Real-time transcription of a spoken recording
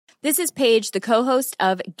This is Paige, the co-host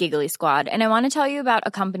of Giggly Squad, and I want to tell you about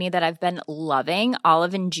a company that I've been loving,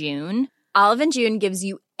 Olive & June. Olive & June gives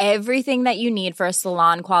you everything that you need for a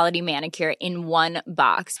salon-quality manicure in one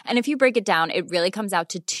box. And if you break it down, it really comes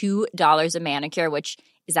out to $2 a manicure, which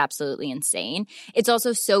is absolutely insane. It's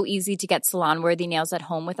also so easy to get salon-worthy nails at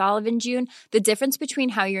home with Olive & June. The difference between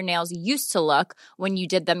how your nails used to look when you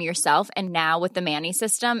did them yourself and now with the Mani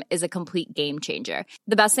system is a complete game changer.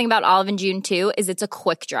 The best thing about Olive & June, too, is it's a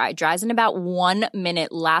quick dry. Dries in about 1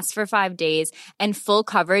 minute, lasts for 5 days, and full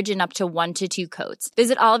coverage in up to 1 to 2 coats.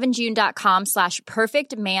 Visit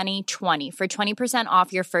oliveandjune.com/perfectmani20 for 20%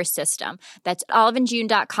 off your first system. That's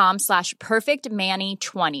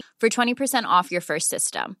oliveandjune.com/perfectmani20 for 20% off your first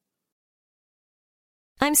system.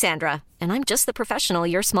 I'm Sandra, and I'm just the professional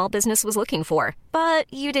your small business was looking for.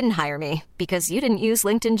 But you didn't hire me because you didn't use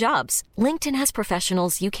LinkedIn Jobs. LinkedIn has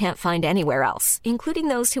professionals you can't find anywhere else, including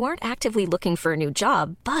those who aren't actively looking for a new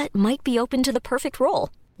job, but might be open to the perfect role,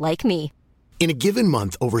 like me. In a given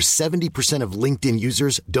month, over 70% of LinkedIn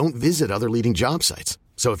users don't visit other leading job sites.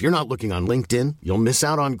 So if you're not looking on LinkedIn, you'll miss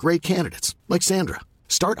out on great candidates, like Sandra.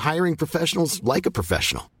 Start hiring professionals like a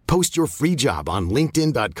professional. Post your free job on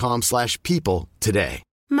linkedin.com/people today.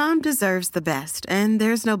 Mom deserves the best, and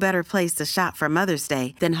there's no better place to shop for Mother's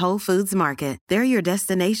Day than Whole Foods Market. They're your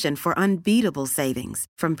destination for unbeatable savings,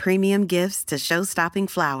 from premium gifts to show-stopping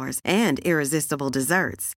flowers and irresistible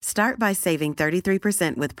desserts. Start by saving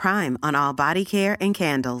 33% with Prime on all body care and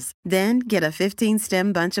candles. Then get a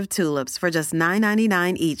 15-stem bunch of tulips for just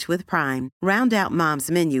 $9.99 each with Prime. Round out Mom's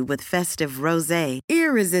menu with festive rosé,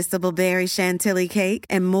 irresistible berry chantilly cake,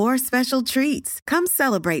 and more special treats. Come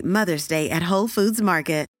celebrate Mother's Day at Whole Foods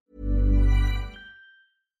Market.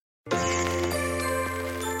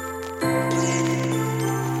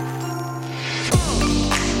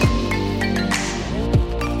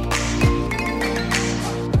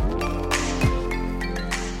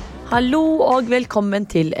 Hallo og velkommen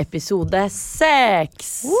til episode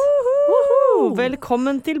 6.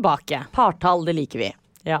 Velkommen tilbake. Partall, det liker vi.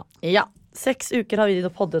 Ja. 6 uker har vi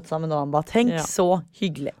poddet sammen nå, Amba. Tenk så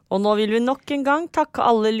hyggelig. Og nå vil vi nok en gang takke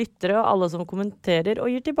alle lyttere og alle som kommenterer og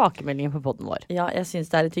gir tilbakemeldinger på podden vår. Ja, jeg synes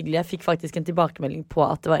det er litt hyggelig. Jeg fikk faktisk en tilbakemelding på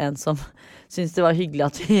at det var en som syntes det var hyggelig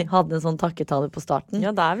at vi hadde en sånn takketale på starten.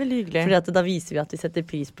 Ja, det er veldig hyggelig. Fordi at da viser vi at vi setter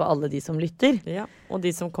pris på alle de som lytter. Ja, og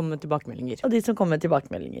de som kommer med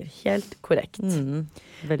tilbakemeldinger. Helt korrekt.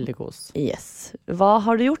 Veldig kos. Yes. Hva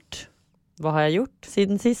har du gjort? Hva har jeg gjort?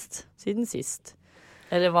 Siden sist?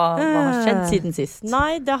 Eller hva har skjedd siden sist?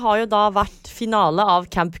 Nei, det har jo da vært finale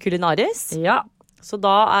av Camp Culinaris. Ja. Så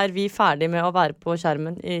da er vi ferdig med å være på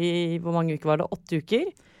skjermen i, hvor mange uker var det? 8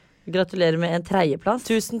 uker. Gratulerer med en 3.-plass.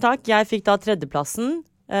 Tusen takk. Jeg fikk da 3.-plassen.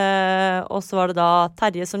 Og så var det da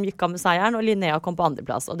Terje som gikk av med seieren, og Linnea kom på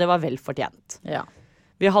 2.-plass. Og det var vel fortjent. Ja.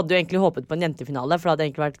 Vi hadde jo egentlig håpet på en jentefinale, for det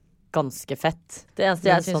hadde egentlig vært ganske fett. Det eneste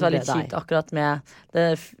jeg synes var litt kjipt akkurat med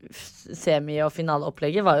det semi- og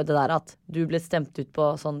finaleopplegget var jo det der at du ble stemt ut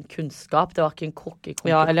på sånn kunnskap. Det var ikke en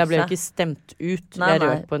kokkekonkurranse. Ja, eller jeg ble jo ikke stemt ut. Nei. Jeg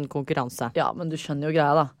røk på en konkurranse. Ja, men du skjønner jo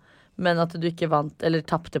greia da. Men at du ikke vant, eller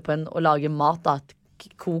tappte på å lage mat da.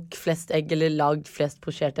 Kok flest egg, eller lag flest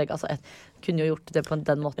posjerte egg. Altså, jeg kunne jo gjort det på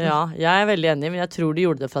den måten. Ja, jeg er veldig enig, men jeg tror de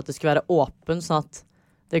gjorde det for at det skulle være åpen, sånn at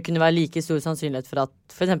det kunne være like stor sannsynlighet for at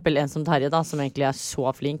for eksempel en som Terje da, som egentlig er så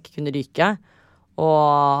flink, kunne ryke.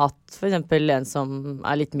 Og at for eksempel en som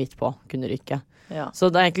er litt midt på, kunne ryke. Ja. Så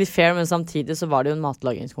det er egentlig fair, men samtidig så var det jo en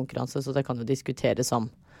matlagingskonkurranse, så det kan jo diskuteres om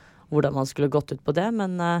hvordan man skulle gått ut på det.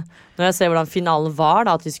 Men når jeg ser hvordan finalen var,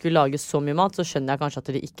 da, at de skulle lage så mye mat, så skjønner jeg kanskje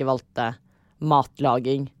at de ikke valgte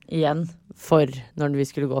matlaging igjen for når vi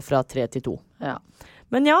skulle gå fra 3 til 2. Ja.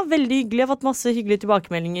 Men ja, veldig hyggelig. Jeg har fått masse hyggelige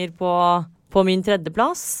tilbakemeldinger på min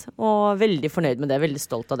 3.-plass, og veldig fornøyd med det, veldig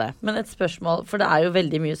stolt av det. Men et spørsmål, for det er jo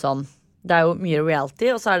veldig mye sånn, det er jo mye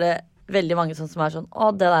reality, og så er det veldig mange sånn som er sånn,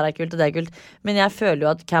 å, det der er kult, og det er kult. Men jeg føler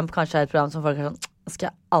jo at Camp kanskje er et program som folk er sånn, det skal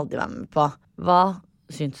jeg aldri være med på. Hva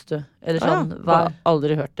syns du? Eller sånn,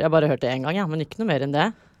 aldri hørt det. Jeg bare hørt det en gang, ja, men ikke noe mer enn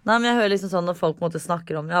det. Nei, men jeg hører liksom sånn, når folk på en måte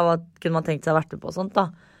snakker om, ja, hva kunne man tenkt seg å vært med på og sånt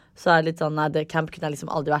da, så er det litt sånn, nei, det Camp kunne jeg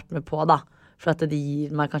liksom aldri vært med på da, for at det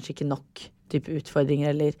gir meg kanskje ikke nok type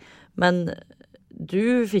utfordringer, eller, men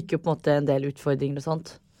du fikk jo på en måte en del utfordringer og sånt.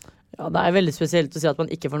 Ja, det er veldig spesielt å si at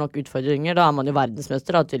man ikke får nok utfordringer. Da er man jo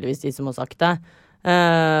verdensmester, da, tydeligvis, de som har sagt det.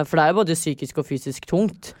 For det er jo både psykisk og fysisk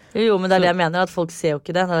tungt. Jo, men det er det jeg mener, at folk ser jo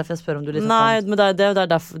ikke det. Det er derfor jeg spør om du liksom Nei, men det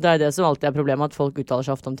er det som alltid er problemet, at folk uttaler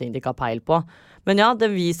seg ofte om ting de ikke har peil på. Men ja, det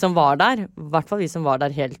er vi som var der, i hvert fall vi som var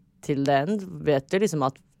der helt til det enden, vet jo liksom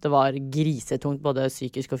at det var grisetungt, både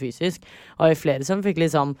psykisk og fysisk. Og flere som fikk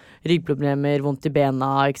liksom ryggproblemer, vondt i bena,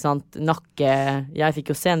 ikke sant, nakke. Jeg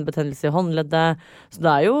fikk jo senebetennelse i håndleddet. Så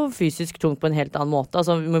det jo fysisk tungt på en helt annen måte.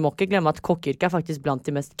 Altså, vi må ikke glemme at kokkeyrket faktisk blant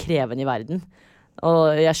de mest krevende i verden.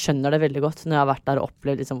 Og jeg skjønner det veldig godt når jeg har vært der og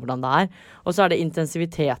opplevd liksom hvordan det Og så det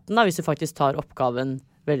intensiviteten da, hvis du faktisk tar oppgaven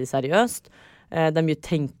veldig seriøst. Det mye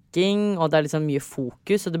tenking, og det liksom mye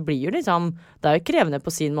fokus, og det blir jo liksom, det jo krevende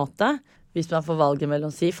på sin måte. Hvis man får valget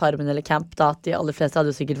mellom å si Farmen eller Camp, da at de aller fleste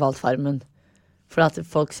hadde jo sikkert valgt Farmen. For at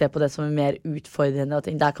folk ser på det som mer utfordrende, og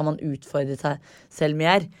ting. Der kan man utfordre seg selv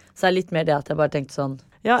mer. Så det litt mer det at jeg bare tenkte sånn.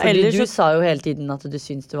 Ja, fordi du sa jo hele tiden at du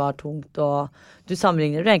syntes det var tungt, og du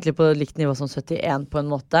sammenligner det egentlig på likt nivå som 71 på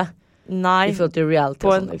en måte. Nei, I forhold til reality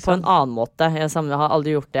på og sånn, liksom. På en annen måte. Jeg har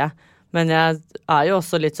aldri gjort det. Men jeg jo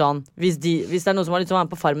også litt sånn hvis det noen som har lyst til å være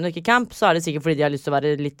med på Farmen og ikke camp, så det sikkert fordi de har lyst til å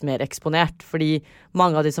være litt mer eksponert. Fordi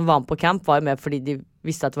mange av de som var med på camp var jo med fordi de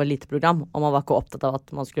visste at det var lite program, og man var ikke opptatt av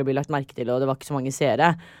at man skulle bli lagt merke til, og det var ikke så mange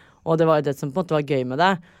seere. Og det var jo det som på en måte var gøy med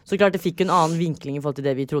det. Så klart det fikk en annen vinkling i forhold til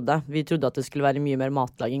det vi trodde. Vi trodde at det skulle være mye mer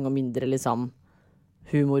matlaging og mindre liksom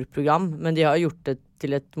humorprogram, men de har gjort det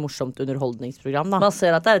til et morsomt underholdningsprogram da. Man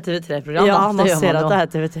ser at det et TV3-program. Ja, da. man ser at det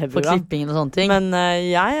et TV3-program. For klippingen og sånne ting. Men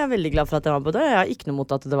jeg veldig glad for at jeg var på det. Jeg har ikke noe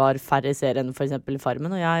mot at det var færre serier enn for eksempel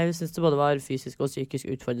Farmen, og jeg synes det både var fysisk og psykisk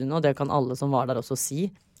utfordrende, og det kan alle som var der også si.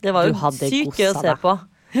 Det var jo sykt gøy å se på.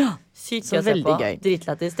 Ja, sykt så veldig gøy.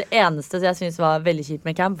 Dritlættis. Det eneste jeg synes var veldig kjipt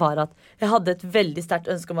med camp, var at jeg hadde et veldig sterkt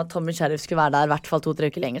ønske om at Tommy Sheriff skulle være der i hvert fall 2-3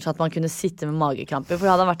 uker lenger, så at man kunne sitte med magekramper. For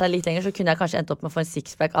hadde han vært der litt lenger, så kunne jeg kanskje endt opp med å få en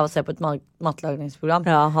sixpack av å se på et matlagningsprogram.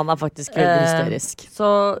 Ja, han faktisk veldig hysterisk.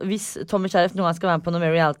 Så hvis Tommy Sheriff noen gang skal være med på noe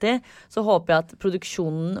mer reality, så håper jeg at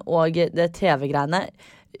produksjonen og det TV-greiene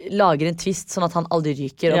lager en twist sånn at han aldri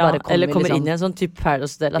ryker og bare kommer, eller kommer liksom, inn i en sånn type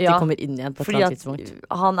Paradise-del, at de kommer inn igjen på et eller annet tidspunkt.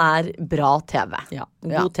 Han bra TV. Ja,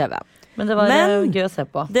 god TV. Men det var gøy å se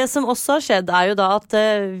på. Det som også har skjedd jo da at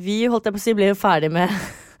vi, holdt jeg på å si, ble jo ferdig med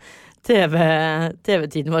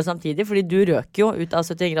TV-tiden vår samtidig, fordi du røk jo ut av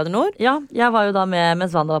 71 grader nord. Ja, jeg var jo da med,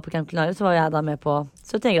 mens Wanda var på Camp Culinaris, så var jeg da med på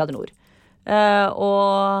 71 grader nord.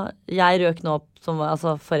 Og jeg røk nå opp,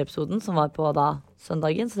 altså forrige episoden, som var på da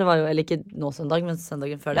søndagen, så det var jo, eller ikke nå søndag, men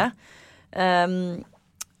søndagen før det.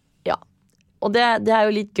 Ja. Og det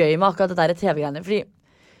jo litt gøy med akkurat det der TV-greiene, fordi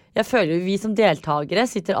jeg føler jo vi som deltagere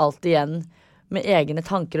sitter alltid igjen med egne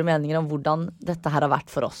tanker og meninger om hvordan dette her har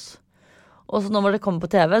vært for oss. Og så når det kommer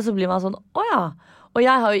på TV, så blir man sånn, åja. Og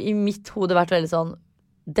jeg har jo i mitt hode vært veldig sånn,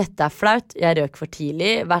 dette flaut, jeg røk for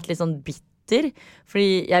tidlig, vært litt sånn bitter,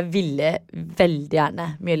 fordi jeg ville veldig gjerne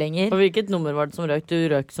mye lenger. Og hvilket nummer var det som røk? Du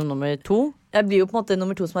røk som nummer 2? Jeg blir jo på en måte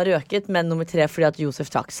nummer 2 som har røket, men nummer 3 fordi at Josef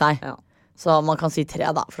trakk seg. Ja. Så man kan si 3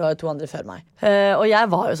 da, for det var jo 2 andre før meg. Og jeg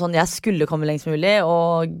var jo sånn, jeg skulle komme lengst mulig,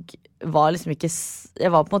 og var liksom ikke,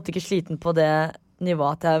 jeg var på en måte ikke sliten på det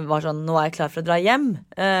nivået at jeg var sånn, nå jeg klar for å dra hjem.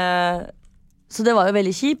 Så det var jo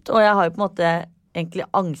veldig kjipt, og jeg har jo på en måte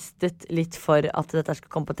egentlig angstet litt for at dette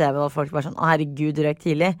skulle komme på TV, og folk var sånn, å herregud, du røk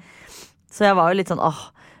tidlig. Så jeg var jo litt sånn,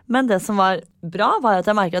 Men det som var bra, var at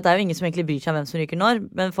jeg merker at det jo ingen som egentlig bryr seg hvem som ryker når.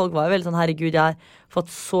 Men folk var jo veldig sånn, herregud, jeg har fått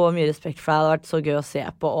så mye respekt for deg, det har vært så gøy å se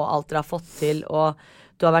på, og alt dere har fått til, og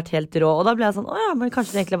du har vært helt rå. Og da ble jeg sånn, men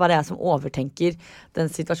kanskje det egentlig bare jeg som overtenker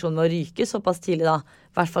den situasjonen med å ryke såpass tidlig da.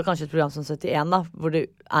 I hvert fall kanskje et program som 71 da, hvor du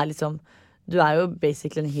liksom, du jo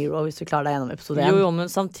basically en hero hvis du klarer deg gjennom episode 1. Jo,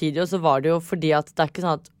 men samtidig så var det jo fordi at det ikke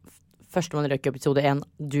sånn at først man røk episode 1,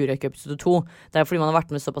 du røk episode 2. Det fordi man har vært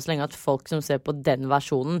med såpass lenge at folk som ser på den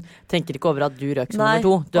versjonen tenker ikke over at du røk som nummer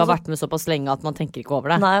 2. Du har vært med såpass lenge at man tenker ikke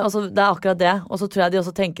over det. Nei, altså, det akkurat det. Og så tror jeg de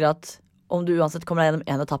også tenker at om du uansett kommer deg gjennom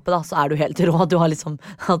en etappe da, så du helt rå. Du har liksom,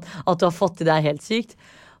 at du har fått til det helt sykt.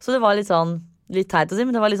 Så det var litt sånn, litt teit å si,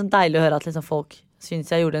 men det var liksom deilig å høre at liksom folk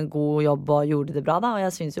synes jeg gjorde en god jobb og gjorde det bra da. Og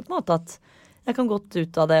jeg synes jo på en måte at jeg kan godt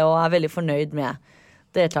ut av det og veldig fornøyd med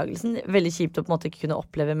deltakelsen. Veldig kjipt å på en måte ikke kunne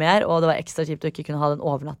oppleve mer, og det var ekstra kjipt å ikke kunne ha den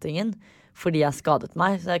overnattingen fordi jeg skadet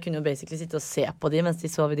meg, så jeg kunne jo basically sitte og se på de mens de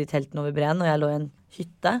sov i de teltene over breen og jeg lå i en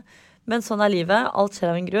hytte. Men sånn livet, alt skjer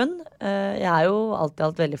av en grunn. Jeg jo alltid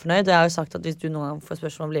alt veldig fornøyd, og jeg har jo sagt at hvis du noen gang får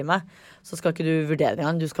spørsmål om å bli med, så skal ikke du vurdere det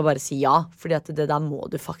engang, du skal bare si ja, fordi at det der må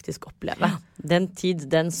du faktisk oppleve. Den tid,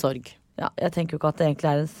 den sorg. Ja, jeg tenker jo ikke at det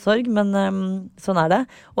egentlig en sorg, men sånn det.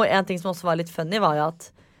 Og en ting som også var litt funny var jo at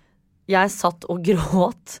jeg satt og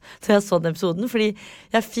gråt da jeg så den episoden, fordi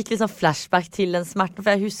jeg fikk liksom flashback til den smerten, for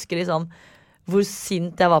jeg husker liksom hvor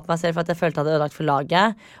sint jeg var på meg selv for at jeg følte at jeg hadde ødelagt for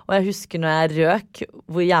laget, og jeg husker når jeg røk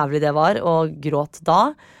hvor jævlig det var, og gråt da.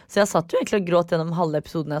 Så jeg satt jo egentlig og gråt gjennom halve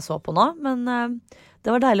episoden jeg så på nå, men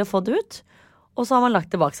det var deilig å få det ut, og så har man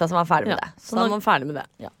lagt tilbake seg, så man ferdig med det. Så nå er man ferdig med det.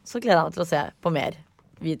 Ja, så gleder jeg meg til å se på mer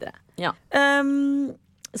videre. Ja.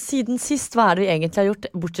 Siden sist, hva det vi egentlig har gjort,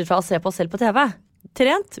 bortsett fra å se på oss selv på TV?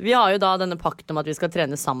 Trent. Vi har jo da denne pakten om at vi skal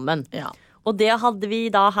trene sammen. Ja. Og det hadde vi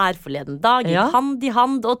da her forleden dag, hand i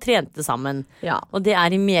hand, og trente sammen. Ja. Og det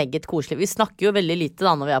meget koselig. Vi snakker jo veldig lite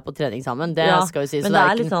da når vi på trening sammen. Det skal vi si. Men det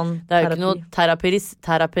litt sånn det jo ikke noe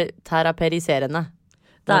teraperiserende.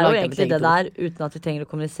 Det jo egentlig det der, uten at vi trenger å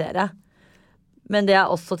kommunisere. Men det jeg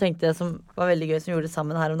også tenkte som var veldig gøy, som gjorde det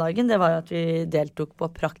sammen her om dagen, det var jo at vi deltok på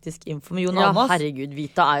praktisk info med Jon Almaas. Ja, herregud,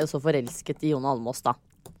 Vita jo så forelsket i Jon Almaas da.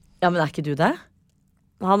 Ja, men ikke du det?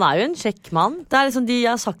 Han jo en kjekk mann. Det liksom de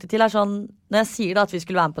jeg har sagt det til sånn, når jeg sier da at vi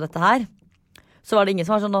skulle være med på dette her, så var det ingen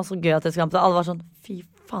som var sånn, så gøy at jeg skal være med på det. Alle var sånn, fy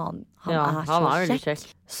faen, han så kjekk.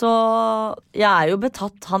 Så jeg jo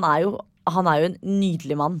betatt, han jo en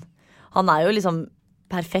nydelig mann. Han jo liksom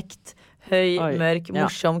perfekt. Høy, mørk,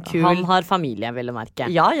 morsom, kul. Han har familie, vil jeg merke.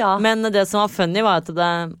 Ja. Men det som var funny var at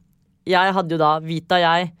jeg hadde jo da, Vita og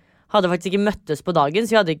jeg hadde faktisk ikke møttes på dagen,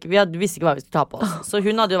 så vi visste ikke hva vi skulle ta på oss. Så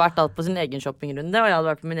hun hadde jo vært på sin egen shoppingrunde, og jeg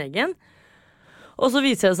hadde vært på min egen. Og så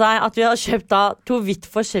viser det seg at vi har kjøpt da 2 vidt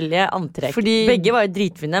forskjellige antrekk. Fordi begge var jo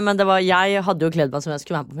dritfine, men jeg hadde jo kledd meg som jeg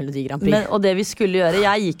skulle være på Melodi Grand Prix. Og det vi skulle gjøre,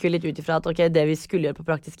 jeg gikk jo litt ut ifra at det vi skulle gjøre på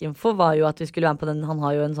praktisk info var jo at vi skulle være med på den, han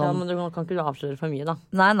har jo en sånn... Ja, men du kan ikke avsløre for mye da.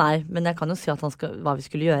 Nei, men jeg kan jo si at hva vi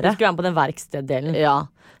skulle gjøre. Vi skulle være med på den verksteddelen. Ja,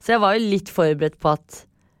 så jeg var jo litt forberedt på at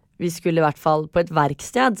vi skulle i hvert fall på et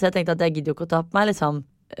verksted, så jeg tenkte at jeg gidder jo ikke å ta på meg liksom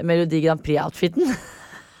Melodi Grand Prix-outfiten.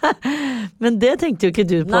 Men det tenkte jo ikke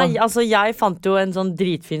du på. Nei, altså jeg fant jo en sånn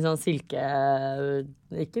dritfin sånn silke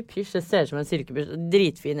ikke pysj, det ser ut som en silkepysj.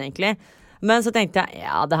 Dritfin egentlig. Men så tenkte jeg,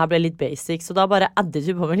 det her ble litt basic, så da bare addet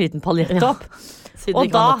vi på med en liten paljettopp.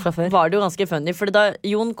 Og da var det jo ganske funny, for da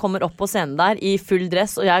Jon kommer opp på scenen der i full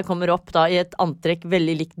dress, og jeg kommer opp da i et antrekk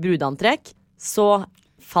veldig likt brudantrekk, så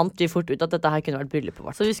fant vi fort ut at dette her kunne vært bryllupet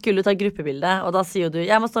vårt. Så vi skulle ta gruppebilde, og da sier du,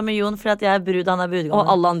 jeg må stå med Jon fordi at jeg brud, han brudgommen.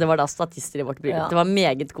 Og alle andre var da statister i vårt bryllup. Ja. Det var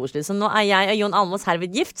meget koselig. Så nå jeg og Jon Almaas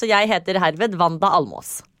herved gift, så jeg heter herved Wanda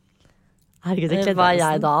Almaas. Herregud, det hva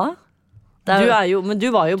jeg da? Men du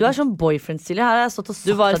var jo... Du sånn boyfriend-stilig. Her har jeg stått og sagt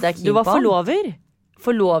at jeg er keen på. Du var forlover.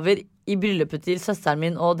 Forlover i bryllupet til søsteren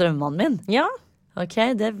min og drømmemannen min. Ja. Ok,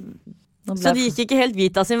 det... Så det gikk ikke helt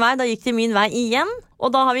Vita sin vei, da gikk det min vei igjen.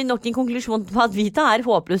 Og da har vi nok en konklusjon på at Vita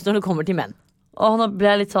håpløs når det kommer til menn. Og nå ble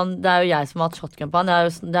jeg litt sånn, det jo jeg som har hatt shotgun på han.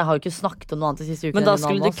 Jeg har jo ikke snakket om noe annet de siste ukene. Men da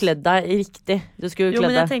skulle du kledd deg riktig.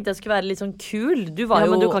 Men jeg tenkte jeg skulle være litt sånn kul.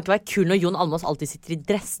 Men du kan ikke være kul når Jon Almaas alltid sitter i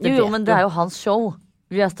dress. Jo, men det jo hans show.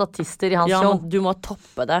 Vi statister i hans show. Men du må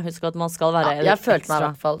toppe det. Husk at man skal være jeg følte meg i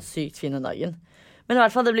hvert fall sykt fin den dagen. Men i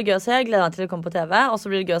hvert fall det blir gøy å se. Jeg gleder meg til å komme på TV. Og så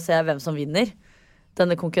blir det gøy å se hvem som vinner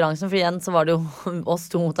denne konkurransen, for igjen så var det jo oss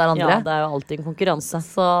to mot hverandre. Ja, det jo alltid en konkurranse.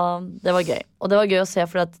 Så det var gøy. Og det var gøy å se,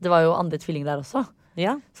 for det var jo andre tvillinger der også.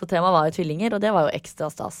 Ja. Så temaet var jo tvillinger, og det var jo ekstra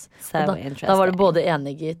stas. Da var det både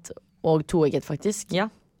enegget og toegget, faktisk. Ja.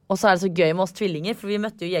 Og så det så gøy med oss tvillinger, for vi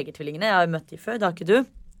møtte jo jegertvillingene. Jeg har jo møtt de før, det har ikke du.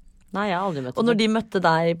 Nei, jeg har aldri møtt dem. Og når de møtte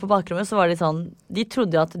deg på bakrommet, så var de sånn, de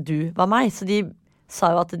trodde jo at du var meg, så de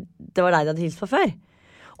sa jo at det var deg de hadde hilst på før.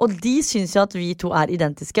 Og de synes jo at vi to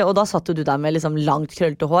identiske. Og da satt jo du der med liksom langt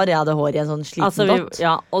krøllete hår. Jeg hadde hår i en sånn sliten dott.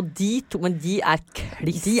 Ja, og de to, men de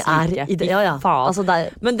kliss syke. Ja. Altså,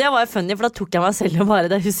 men det var jo funny, for da tok jeg meg selv og bare,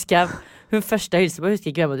 det husker jeg, hun første jeg hilste på, husker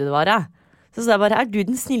ikke hvem av de det var, Så sa jeg bare, du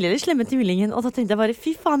den snille eller slemme tvillingen? Og da tenkte jeg bare,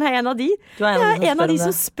 fy faen, jeg en av de. Jeg en av de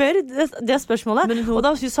som spør det spørsmålet. Og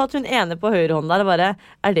da satt hun ene på høyre hånd der og bare,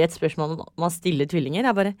 det et spørsmål man stiller tvillinger?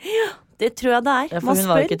 Jeg bare, ja, det tror jeg det Ja, man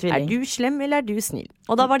spør, du slem eller du snill?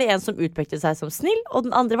 Og da var det en som utpekte seg som snill, og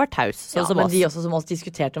den andre var taus. Men de også som også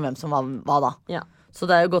diskuterte om hvem som var da. Ja. Så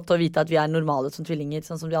det jo godt å vite at vi normale som tvillinger,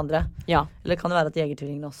 sånn som de andre. Ja. Eller kan det være at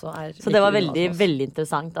jegertvillingene også Så det var veldig, veldig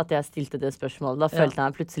interessant at jeg stilte det spørsmålet. Da følte jeg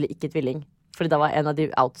meg plutselig ikke tvilling. Fordi det var en av de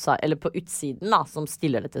outside, eller på utsiden da, som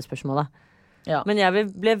stiller dette spørsmålet. Ja. Men jeg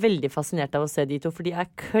ble veldig fascinert av å se de to, for de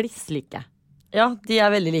kliss like. Ja, de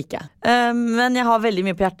veldig like. Men jeg har veldig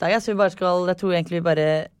mye på hjertet. Så jeg tror egentlig vi bare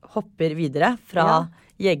hopper videre fra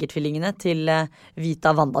jegertvillingene til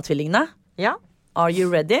Vita Wanda-tvillingene. Ja. Are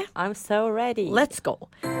you ready? I'm so ready. Let's go.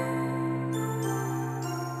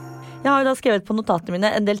 Jeg har jo da skrevet på notatene mine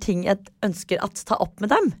en del ting jeg ønsker at ta opp med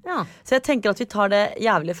dem. Ja. Så jeg tenker at vi tar det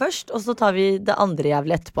jævlig først, og så tar vi det andre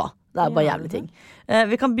jævlig etterpå. Det bare jævlig ting.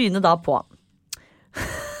 Vi kan begynne da på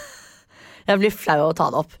Jeg blir flau av å ta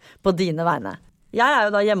det opp på dine vegne. Jeg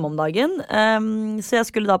jo da hjemme om dagen, så jeg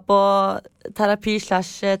skulle da på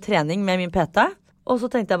terapi/trening med min PT. Og så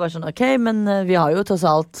tenkte jeg bare sånn, ok, men vi har jo tross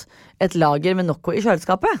alt et lager med Nocco i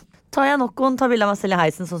kjøleskapet. tar jeg Noccoen, tar bilde av meg selv i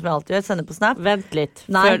heisen, sånn som jeg alltid gjør, sender på Snap. Vent litt.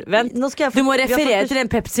 Nei, Vent. nå skal jeg Du må referere til den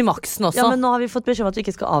Pepsi Maxen også. Ja, men nå har vi fått beskjed om at vi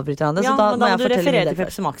ikke skal avbryte hverandre. Ja, så da men må jeg du fortelle referere det til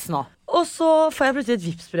først. Pepsi Maxen nå. Og så får jeg plutselig et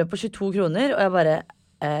Vipps-brev på 22 kroner, og jeg bare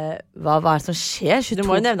hva er det som skjer? 22? Du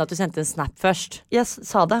må jo nevne at du sendte en snap først. Jeg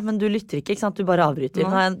sa det, men du lytter ikke sant? Du bare avbryter.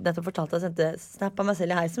 Nå har jeg nettopp fortalt at jeg sendte snap av meg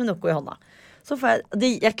selv i heisen med Nocco i hånda. Så får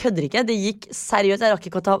jeg kødder ikke, det gikk seriøst. Jeg rakk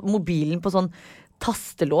ikke å ta mobilen på sånn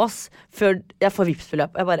tastelås før jeg får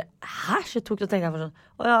Vipps-beløp. Jeg bare, hæ? 22 kroner, tenkte jeg for sånn,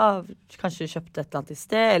 ja, kanskje du kjøpte et eller annet i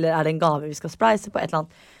sted, eller er det en gave vi skal spleise på, et eller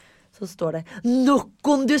annet. Så står det,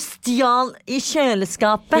 Noccoen du stjal i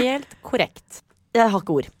kjøleskapet. Helt korrekt. Jeg har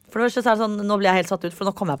ikke ord. For det første så er det sånn, nå ble jeg helt satt ut, for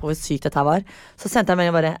nå kom jeg på hvor sykt dette her var. Så sendte jeg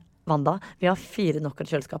melding bare, Wanda, vi har 4 Noccoer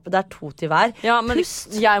i kjøleskapet. Det er 2 til hver. Ja, men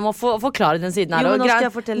Pust. jeg må forklare den siden her. Jo, men nå og skal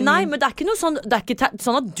jeg fortelle Nei, min. men det er ikke noe sånn. Det er ikke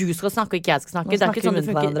sånn at du skal snakke og ikke jeg skal snakke. Nå Det er snakker ikke sånn vi det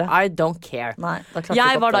med funker. hverandre. I don't care. Nei, da klarte vi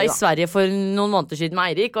Jeg ikke var da i oppdraget, Sverige for noen måneder siden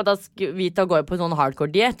med Eirik, og da vi ta gå på sånn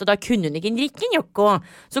hardcore diett, og da kunne hun ikke drikke Nocco.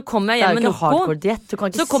 Så kom jeg Det er hjem med jo ikke Nocco. hardcore diett, du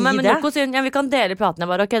kan ikke Så kom jeg si med det. Nocco og sier hun, ja, vi kan dele platene.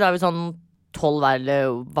 Jeg bare, ok, da er vi sånn 12 hver,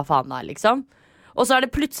 eller hva faen det er, liksom. Og så er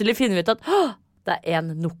det plutselig finner vi ut at det er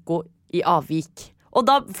en Nocco i avvik. Og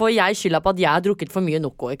da får jeg skylda på at jeg har drukket for mye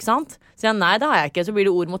Nocco, ikke sant? Så jeg, nei, det har jeg ikke, så blir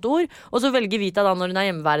det ord mot ord. Og så velger Vita da, når hun er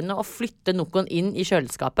hjemmeværende, å flytte Noccoen inn i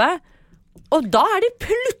kjøleskapet. Og da er det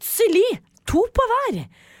plutselig 2 på hver.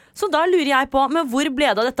 Så da lurer jeg på, men hvor ble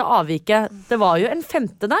det av dette avviket? Det var jo en 5.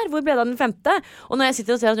 der, hvor ble det av den 5.? Og når jeg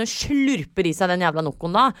sitter og ser at hun slurper i seg den jævla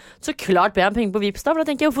Noccoen da, så klart ber jeg om penger på Vipps da, for da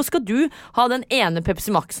tenker jeg, hvorfor skal du ha den ene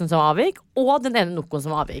Pepsi Maxen som avvik, og den ene Noccoen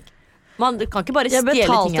som avvik? Man kan ikke bare Jeg stjele ting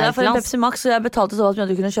betalte her. deg for en Pepsi Max, og jeg betalte så mye at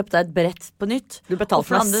du kunne kjøpt deg et brett på nytt. Du betalte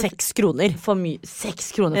for meg 6 kroner. For mye,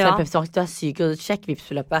 6 kroner for Ja. en Pepsi Max. Du er syk, og sjekk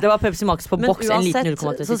Vipps-beløpet. Det var Pepsi Max på Men boks, en liten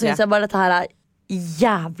uansett, så 0,33. synes jeg bare dette her er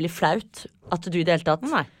jævlig flaut. At du i det hele tatt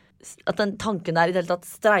Nei. At den tanken der i det hele tatt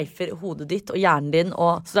streifer hodet ditt og hjernen din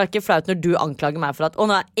og Så det er ikke flaut når du anklager meg for at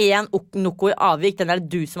nå er én Nocco i avvik, den er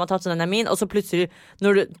det du som har tatt, så den er min. Og så plutselig,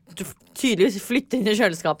 når du tydeligvis flytter inn i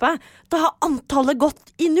kjøleskapet, da har antallet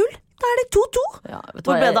gått i null. Da er det 2-2. ja, vet du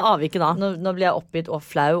Hvor hva, ble det avviket da? Nå blir jeg oppgitt og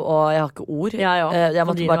flau, og jeg har ikke ord. Ja, ja. Jeg På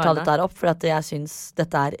måtte dine bare ta vegne. dette her opp, for at jeg syns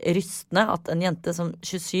dette er rystende. At en jente som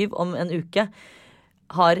 27 om en uke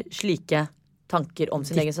har slike tanker om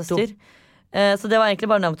sin egen Ditto. søster. Så det var egentlig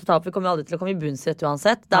bare nødvendig å ta opp. Vi kommer jo aldri til å komme i bunnsrett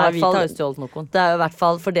uansett. Det Nei, er, i vi hvert tar jo fall, stjålet Noccoen. det er jo i hvert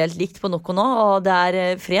fall fordelt likt på Nocco nå, og det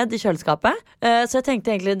er fred i kjøleskapet. Så jeg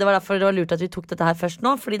tenkte egentlig det var derfor det var lurt at vi tok dette her først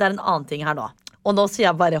nå, fordi det er en annen ting her nå. Og nå sier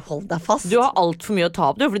jeg bare hold deg fast. Du har altfor mye å ta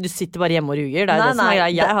opp, du, fordi du sitter bare hjemme og ruger. Det er Nei, det som er nei,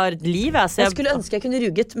 greia. Jeg har et liv, jeg. Så Jeg skulle ønske jeg kunne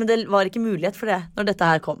ruget, men det var ikke mulighet for det når dette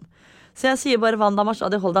her kom. Så jeg sier bare Wanda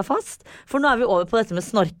Mashadi, hold deg fast, for nå er vi over på dette med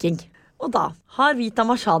snorking. Og da har Vita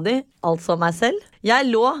Mashadi, altså meg selv, jeg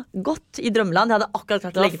lå godt i drømmeland. Jeg hadde akkurat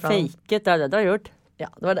klart Du å har legge fra faket, det er det du har gjort. Ja,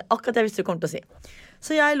 det var det akkurat jeg visste du kom til å si.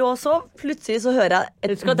 Så jeg lå så, plutselig så hører jeg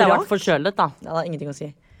et Husk at jeg har vært brak. forkjølet, da. Ja, det har ingenting å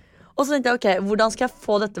si. Og så tenkte jeg, ok, hvordan skal jeg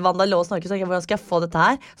få dette Wanda lå og snorke, så tenkte jeg, hvordan skal jeg få dette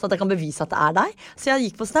her, sånn at jeg kan bevise at det er deg? Så jeg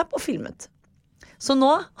gikk på Snap og filmet. Så nå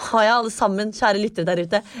har jeg alle sammen, kjære lyttere der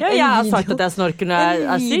ute, Ja, jeg har sagt at jeg snorker når jeg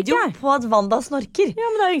er en syk, video jeg. på at Wanda snorker. Ja,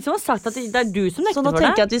 men det er jo ingen som har sagt at det er du som Så nekter nå for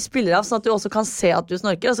tenker jeg det. at vi spiller av, sånn at du også kan se at du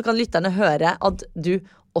snorker, og så kan lytterne høre at du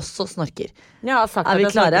også snorker. Jeg har sagt Er at vi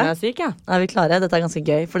jeg snorker klare? når jeg er syk, jeg. Er vi klare? Dette er ganske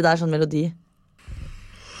gøy, for det er sånn melodi.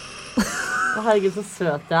 Å, herregud, så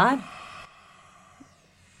søt jeg er.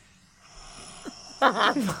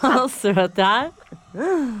 Så søt jeg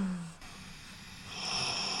er.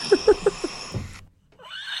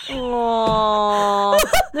 Åh,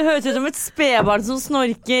 det høres ut som et spedbarn som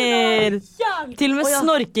snorker. Til og med Å, ja.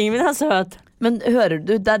 snorkingen min er søt. Men hører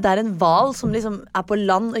du, det er en hval som liksom er på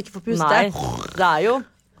land og ikke får puste. Nei, det er jo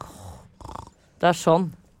Det er sånn.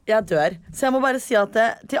 Jeg dør. Så jeg må bare si at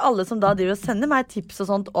til alle som da driver og sender meg tips og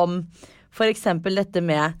sånt om for eksempel dette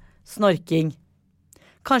med snorking.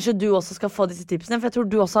 Kanskje du også skal få disse tipsene, for jeg tror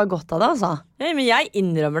du også har godt av det, altså. Ja, men jeg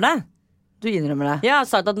innrømmer det. Du innrømmer det. Jeg har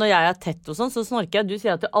sagt at når jeg er tett og sånn, så snorker jeg. Du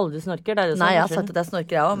sier at du aldri snorker. Det er det som Nei, jeg er har sagt at jeg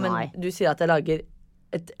snorker, jeg òg, men Nei. du sier at jeg lager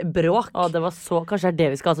et bråk. Å, det var så Kanskje det er det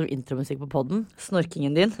vi skal ha som intromusikk på podden.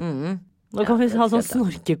 Snorkingen din. Nå kan vi ha sånn skal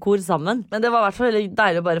snorkekor sammen. Men det var i hvert fall veldig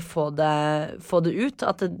deilig å bare få det ut.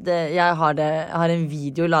 At jeg har en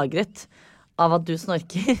video lagret av at du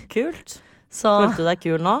snorker. Kult. Så Følte du deg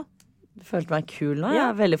kul nå? du følte meg kul nå. Jeg Ja.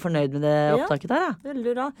 er veldig fornøyd med det opptaket der. Ja.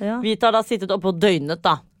 Veldig bra. Ja. Vita har da sittet oppe og døgnet,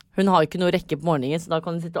 da. Hun har jo ikke noe rekke på morgenen, så da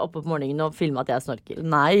kan hun sitte oppe på morgenen og filme at jeg snorker.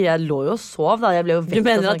 Nei, jeg lå jo og sov, da. Jeg ble jo Du vekt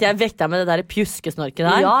mener av at jeg vekte deg med det der pjuskesnorket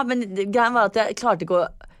der? Ja, men greien var at jeg klarte ikke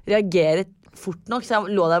å reagere fort nok, så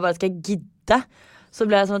jeg lå der bare, skal jeg gidde? Så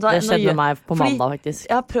ble jeg sånn, det skjedde med meg på mandag faktisk.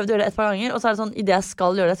 Jeg har prøvd å gjøre det et par ganger, og så er det sånn, i det jeg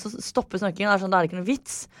skal gjøre det, så stopper snorkingen, sånn, da er det ikke noe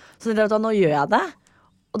vits. Så jeg nå gjør jeg det,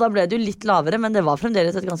 og da ble det jo litt lavere, men det var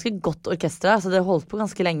fremdeles et ganske godt orkester, så det holdt på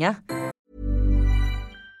ganske lenge.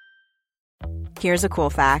 Here's a cool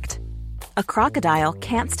fact. A crocodile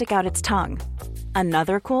can't stick out its tongue.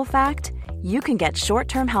 Another cool fact, you can get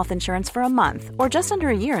short-term health insurance for a month or just under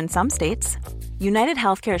a year in some states. United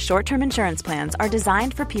Healthcare short-term insurance plans are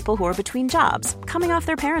designed for people who are between jobs, coming off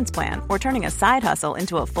their parents' plan, or turning a side hustle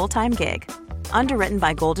into a full-time gig. Underwritten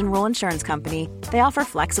by Golden Rule Insurance Company, they offer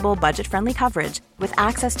flexible, budget-friendly coverage with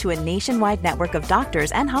access to a nationwide network of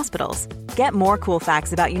doctors and hospitals. Get more cool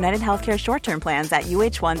facts about United Healthcare short-term plans at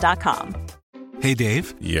uh1.com. Hey,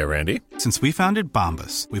 Dave. Yeah, Randy. Since we founded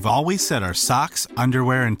Bombas, we've always said our socks,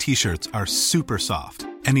 underwear, and T-shirts are super soft.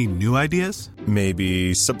 Any new ideas?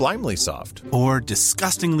 Maybe sublimely soft. Or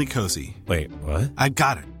disgustingly cozy. Wait, what? I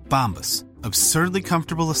got it. Bombas. Absurdly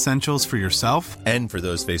comfortable essentials for yourself and for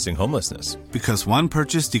those facing homelessness. Because one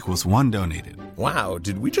purchased equals one donated. Wow,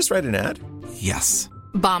 did we just write an ad? Yes.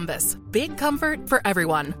 Bombas. Big comfort for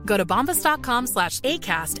everyone. Go to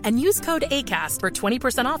bombas.com/ACAST and use code ACAST for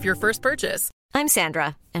 20% off your first purchase. I'm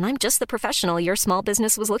Sandra, and I'm just the professional your small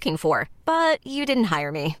business was looking for. But you didn't hire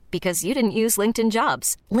me because you didn't use LinkedIn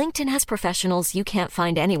Jobs. LinkedIn has professionals you can't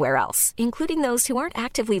find anywhere else, including those who aren't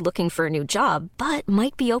actively looking for a new job, but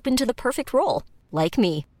might be open to the perfect role, like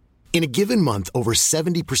me. In a given month, over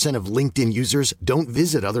 70% of LinkedIn users don't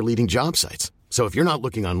visit other leading job sites. So if you're not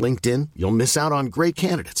looking on LinkedIn, you'll miss out on great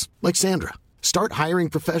candidates like Sandra. Start hiring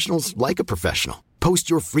professionals like a professional. Post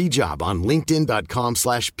your free job on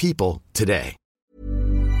linkedin.com/people today.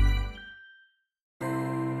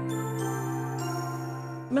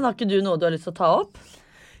 Men har ikke du noe du har lyst til å ta opp?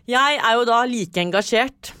 Jeg jo da like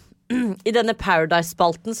engasjert i denne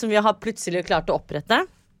Paradise-spalten som vi har plutselig klart å opprette.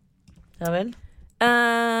 Ja vel.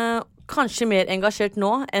 Kanskje mer engasjert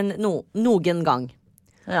nå enn noen gang.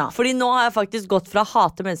 Ja. Fordi nå har jeg faktisk gått fra å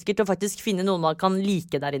hate mennesker til å faktisk finne noen man kan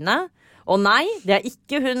like der inne. Og nei, det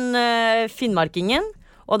ikke hun finnmarkingen,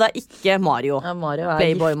 og det ikke Mario. Ja, Mario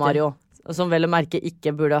Playboy giftig. Mario. Som vel å merke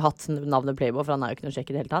ikke burde hatt navnet Playboy, for han jo ikke noe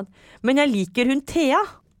sjekk i det hele tatt. Men jeg liker hun Thea.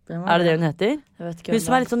 Det hun heter? Jeg vet ikke hun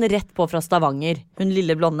som litt sånn rett på fra Stavanger. Hun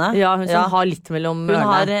lille blonde? Ja, hun som har litt mellom ørene. Hun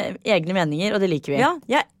har egne meninger, og det liker vi. Ja,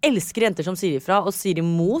 jeg elsker jenter som sier ifra og sier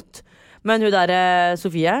imot. Men hun der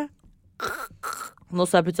Sofie, nå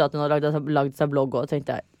så jeg plutselig at hun har laget seg blogg, og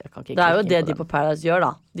tenkte jeg kan ikke. Det jo det de på Paradise gjør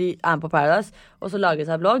da. De med på Paradise, og så lager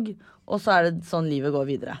seg blogg, og så det sånn livet går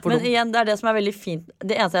videre. Men igjen, det det som veldig fint.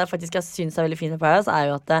 Det eneste jeg faktisk synes veldig fint med Paradise,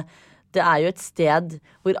 jo at det jo et sted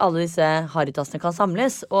hvor alle disse harrytassene kan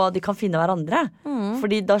samles, og de kan finne hverandre.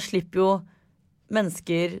 Fordi da slipper jo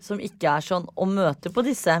mennesker som ikke sånn å møte på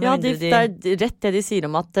disse. Ja, det rett det de sier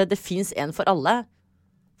om at det finnes en for alle.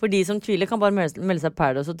 For de som tviler kan bare melde seg på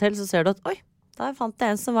Paradise Hotel, så ser du at oi, der fant jeg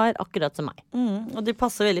en som var akkurat som meg. Og de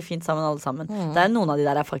passer veldig fint sammen alle sammen. Det noen av de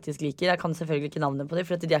der jeg faktisk liker. Jeg kan selvfølgelig ikke navnet på dem,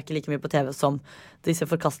 for de ikke like mye på TV som disse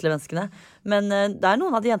forkastelige menneskene. Men det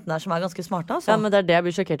noen av de jentene der som ganske smarte. Altså. Ja, men det det jeg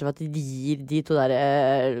blir sjokkert over, at de gir de to der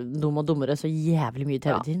dum og dummere så jævlig mye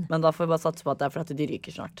TV-tid. Ja, men da får vi bare satse på at det fordi de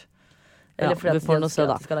ryker snart. Eller fordi at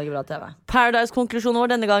de skal lage bra TV. Paradise-konklusjonen vår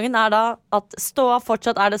denne gangen da at ståa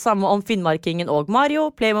fortsatt det samme om Finnmarkingen og Mario,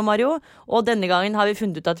 Playboy Mario, og denne gangen har vi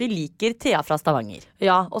funnet ut at vi liker Thea fra Stavanger.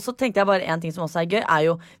 Ja, og så tenkte jeg bare en ting som også gøy,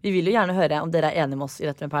 jo, vi vil jo gjerne høre om dere enige med oss i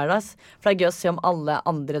dette med Paradise, for det gøy å se om alle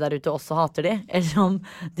andre der ute også hater de, eller om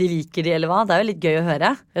de liker de, eller hva. Det jo litt gøy å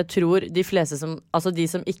høre. Jeg tror de fleste som, altså de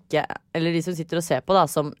som ikke, eller de som sitter og ser på da,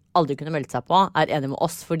 som aldri kunne meldt seg på, enige med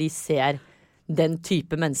oss, for de ser den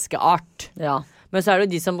type menneskeart. Ja. Men så det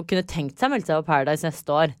jo de som kunne tenkt seg å melde seg på Paradise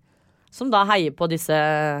neste år, som da heier på disse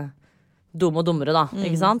dumme og dummere da,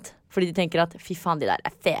 ikke sant? Fordi de tenker at fy faen, de der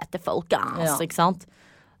fete folk, ikke sant?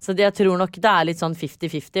 Så jeg tror nok det litt sånn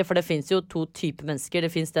 50-50, for det finnes jo to typer mennesker.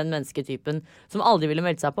 Det finnes den mennesketypen som aldri ville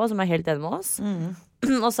meldt seg på, som helt enig med oss.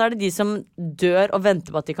 Og så det de som dør og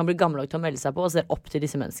venter på at de kan bli gamle nok til å melde seg på, og ser opp til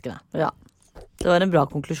disse menneskene. Ja. Det var en bra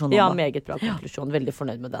konklusjon. Ja, meget bra konklusjon. Veldig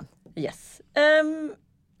fornøyd med den. Yes.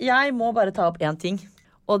 Jeg må bare ta opp en ting.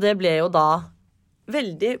 Og det ble jo da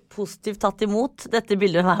veldig positivt tatt imot, dette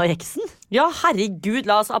bildet med meg og eksen. Ja, herregud,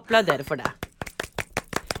 la oss applaudere for det.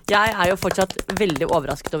 Jeg jo fortsatt veldig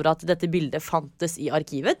overrasket over at dette bildet fantes i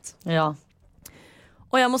arkivet. Ja.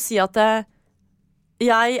 Og jeg må si at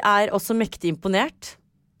jeg også mektig imponert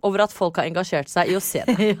over at folk har engasjert seg i å se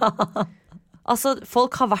det. Ja. Altså,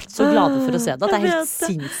 folk har vært så glade for å se det. At det er helt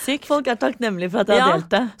sinnssykt. Folk er takknemlige for at jeg har delt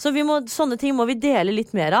det. Så sånne ting må vi dele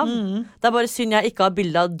litt mer av. Det er bare synd jeg ikke har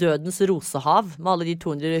bilde av dødens rosehav med alle de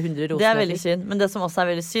 200 rosene. Det er veldig synd. Men det som også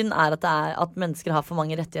er veldig synd, er at mennesker har for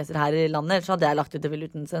mange rettigheter her i landet. Ellers hadde jeg lagt ut det vel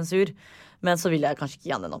uten sensur. Men så vil jeg kanskje ikke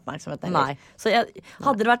gi han den oppmerksomheten. Nei. Så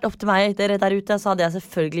hadde det vært opp til meg dere der ute, så hadde jeg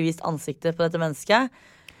selvfølgelig vist ansiktet på dette mennesket.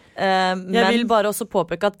 Jeg vil bare også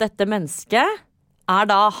påpeke at dette mennesket er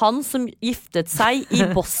da han som giftet seg i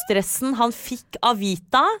bossdressen han fikk av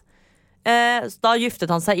Vita. Da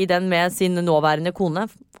giftet han seg i den med sin nåværende kone.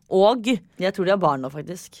 Og jeg tror de har barn nå,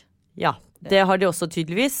 faktisk. Ja, det har de også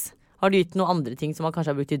tydeligvis. Har de gitt noen andre ting som han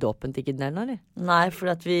kanskje har brukt i dåpen til kidden, eller? Nei, for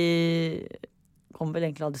at vi kommer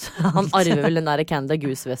vel egentlig aldri til Han arver vel den der Canada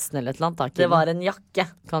Goose-vesten eller et eller annet. Det var en jakke.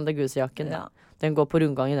 Canada Goose-jakken, ja. Den går på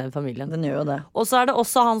rundgang i den familien. Den gjør jo det. Og så er det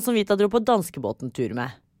også han som Vita dro på danskebåten-tur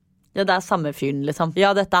med. Ja, det er samme fyren, liksom.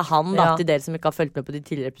 Ja, dette er han, da. Til dere som ikke har fulgt med på de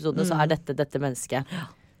tidligere episodene, så er dette mennesket. Ja.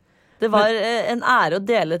 Det var en ære å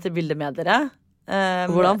dele dette bildet med dere.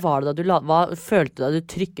 Hvordan var det da hva følte du da du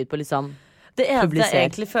trykket på liksom Det eneste jeg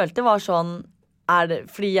egentlig følte var sånn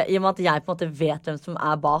fordi i og med at jeg på en måte vet hvem som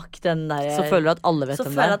er bak den der, så føler du at alle vet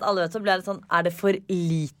hvem det er. Så ble det sånn, er det for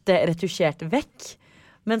lite retusjert vekk?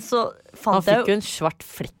 Men så fant han fikk jo en svart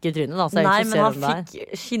flekk i trynet da, så nei, men han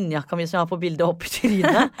fikk skinnjakka mi som jeg har på bildet opp i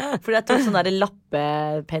trynet. Fordi jeg tok sånn der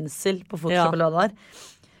lappepensel på Photoshop eller hva det var.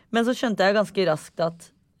 Men så skjønte jeg ganske raskt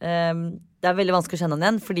at det er veldig vanskelig å kjenne han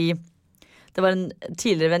igjen, fordi det var en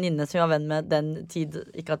tidligere venninne som vi var venn med den tid,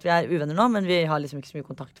 ikke at vi er uvenner nå, men vi har liksom ikke så mye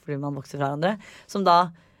kontakt fordi man vokser fra hverandre, som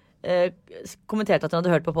da kommenterte at hun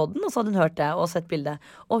hadde hørt på podden, og så hadde hun hørt det og sett bildet.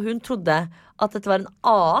 Og hun trodde at dette var en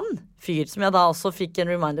annen fyr, som jeg da også fikk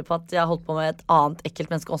en reminder på at jeg holdt på med et annet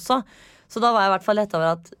ekkelt menneske også. Så da var jeg i hvert fall lett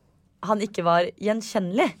over at han ikke var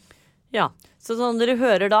gjenkjennelig. Ja, så som dere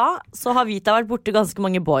hører da, så har Vita vært borte ganske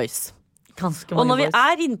mange boys. Og når vi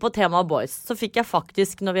er inne på temaet boys, så fikk jeg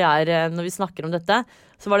faktisk, når vi snakker om dette,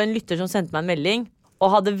 så var det en lytter som sendte meg en melding og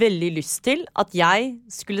hadde veldig lyst til at jeg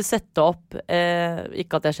skulle sette opp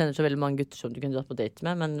ikke at jeg kjenner så veldig mange gutter som du kunne dratt på date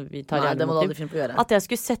med, men vi tar gjerne motiv. At jeg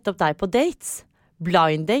skulle sette opp deg på dates.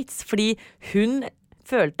 Blind dates. Fordi hun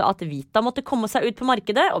følte at Vita måtte komme seg ut på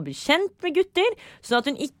markedet og bli kjent med gutter, sånn at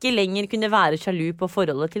hun ikke lenger kunne være sjalu på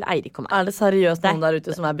forholdet til Eirik og meg. Er det seriøst noen der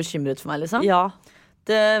ute som er bekymret for meg, liksom? Ja.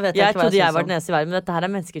 Det vet jeg trodde jeg var den eneste i verden, men dette her er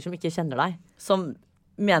mennesker som ikke kjenner deg. Som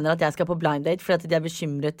mener at jeg skal på blind date fordi at de er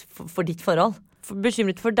bekymret for ditt forhold.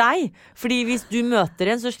 Bekymret for deg. Fordi hvis du møter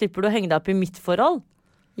en, så slipper du å henge deg opp i mitt forhold.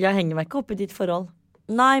 Jeg henger meg ikke opp i ditt forhold.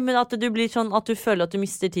 Nei, men at du blir sånn at du føler at du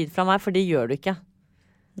mister tid fra meg, for det gjør du ikke.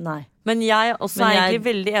 Nei. Men jeg også er egentlig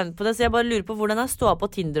veldig enig på det, så jeg bare lurer på hvordan jeg står på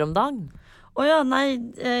Tinder om dagen. Åja, nei,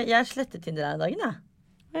 jeg slettet Tinder her i dagen,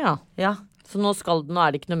 jeg. Ja. Så nå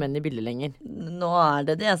er det ikke noe menn i bildet lenger. Nå er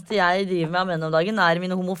det eneste jeg driver med av menn om dagen, er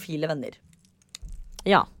mine homofile venner.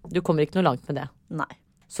 Ja, du kommer ikke noe langt med det. Nei.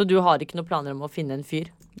 Så du har ikke noen planer om å finne en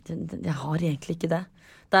fyr? Jeg har egentlig ikke det.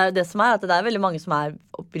 Det er jo det som er at det er veldig mange som er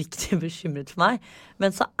oppriktig bekymret for meg.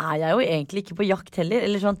 Men så er jeg jo egentlig ikke på jakt heller.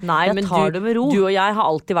 Eller sånn, nei, jeg tar det med ro. Du og jeg har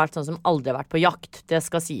alltid vært sånn som aldri har vært på jakt. Det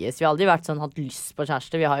skal sies. Vi har aldri vært sånn hatt lyst på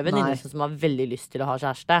kjæreste. Vi har jo venninner som har veldig lyst til å ha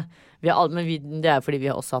kjæreste. Men det er fordi vi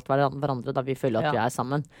har også hatt hverandre da vi føler at vi er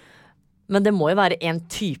sammen. Men det må jo være en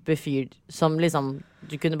type fyr som liksom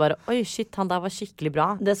du kunne bare, oi shit, han der var skikkelig bra.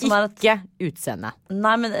 Ikke utseende.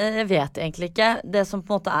 Nei, men jeg vet egentlig ikke. Det som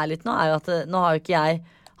på en måte er litt nå, er jo at nå har jo ikke jeg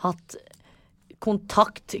hatt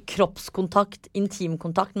kontakt, kroppskontakt,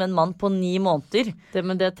 intimkontakt med en mann på 9 måneder.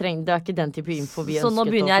 Men det er ikke den type info vi ønsket å formidle her. Så nå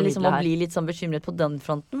begynner jeg liksom å bli litt sånn bekymret på den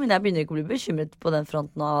fronten, men jeg begynner ikke å bli bekymret på den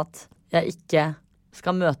fronten av at jeg ikke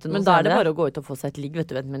skal møte noen. Men da er det bare å gå ut og få seg et ligg, vet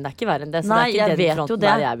du. Men det er ikke verre enn det. Så nei, det er ikke jeg vet jo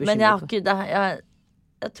det, men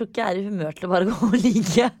jeg tror ikke jeg er i humør til å bare gå og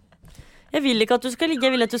ligge. Jeg vil ikke at du skal ligge,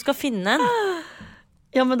 jeg vil at du skal finne en.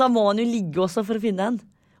 Ja, men da må man jo ligge også for å finne en.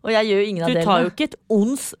 Og jeg gjør jo ingen av delene. Du tar jo ikke et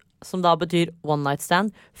ons, som da betyr one night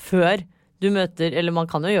stand, før du møter, eller man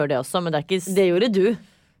kan jo gjøre det også, men det er ikke... Det gjorde du.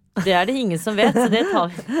 Det er det ingen som vet, så det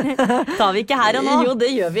tar vi ikke her og nå. Jo,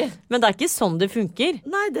 det gjør vi. Men det er ikke sånn det funker.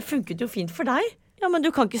 Nei, det funket jo fint for deg. Ja, men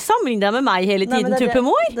du kan ikke sammenligne deg med meg hele tiden,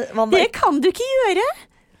 tuppemor. Det kan du ikke gjøre.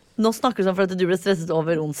 Nå snakker du sånn for at du ble stresset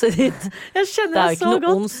over onset ditt. Jeg skjønner det så godt.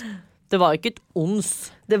 Ons. Det var jo ikke et ons.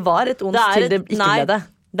 Det var et ons til det ikke ble det.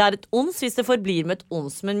 Det er et ons hvis det forblir med et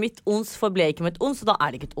ons. Men mitt ons forble ikke med et ons, og da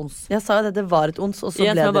er det ikke et ons. Jeg sa jo det var et ons, og så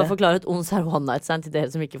ble det. Jeg bare forklare et ons er one night stand til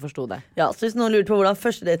dere som ikke forstod det. Ja, så hvis noen lurte på hvordan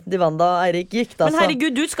første daten til Wanda og Eirik gikk da, men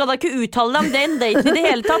herregud, du skal da ikke uttale deg om den daten i det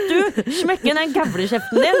hele tatt, du. Smekke den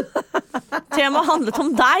gavlekjeften din. Temaet handlet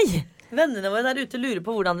om deg. Vennene våre der ute lurer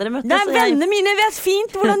på hvordan dere møttes. Nei, vennene mine vet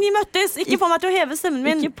fint hvordan de møttes. Ikke få meg til å heve stemmen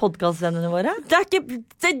min. Ikke podcastvennene våre.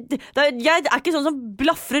 Jeg er ikke sånn som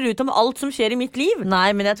blafrer ut om alt som skjer i mitt liv. Nei,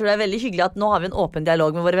 men jeg tror det er veldig hyggelig at nå har vi en åpen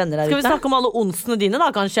dialog med våre venner der ute. Skal vi snakke om alle onsene dine da,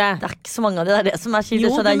 kanskje? Det er ikke så mange av de, det er det som er skilt.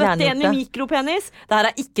 Jo, du møtte en med mikropenis. Det her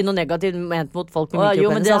er ikke noe negativt ment mot folk med mikropenis.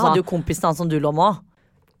 Jo, men det hadde jo kompisen han som du lå med.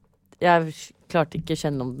 Jeg klarte ikke å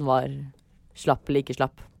kjenne om den var slapp eller ikke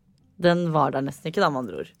slapp. Den var der nesten ikke da, med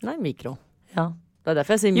andre ord. Nei, mikro. Ja. Det er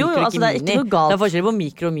derfor jeg sier mikro, altså, ikke mini. Det er forskjell på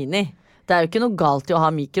mikro og mini. Det er jo ikke noe galt i å ha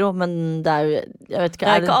mikro, men det er jo, jeg vet ikke.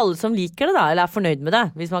 Det er ikke alle som liker det da, eller er fornøyd med det,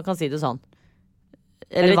 hvis man kan si det sånn.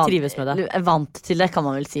 Eller trives med det. Eller vant til det, kan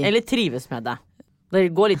man vel si. Eller trives med det. Det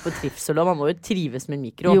går litt på trivsel, og man må jo trives med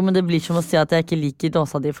mikro. Jo, men det blir som å si at jeg ikke liker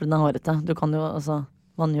dåsa di fordi den er hårete. Du kan jo, altså,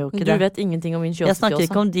 man gjør jo ikke det. Du vet ingenting om min 28-åsa. Jeg snakker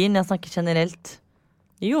ikke om din, jeg snakker generelt.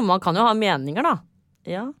 Jo, man kan jo ha meninger da.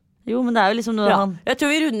 Ja. Jo, men det er jo liksom noe han... Jeg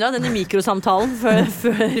tror vi runder av denne mikrosamtalen før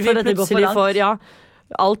vi plutselig får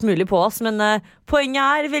alt mulig på oss. Men poenget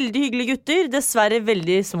er veldig hyggelige gutter, dessverre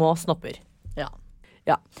veldig små snopper.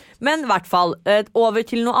 Ja. Men i hvert fall, over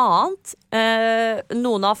til noe annet.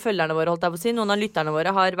 Noen av følgerne våre, holdt jeg på å si, noen av lytterne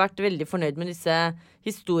våre har vært veldig fornøyd med disse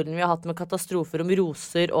historiene vi har hatt med katastrofer om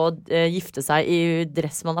roser og gifte seg i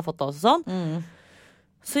dress man har fått av oss og sånn.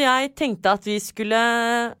 Så jeg tenkte at vi skulle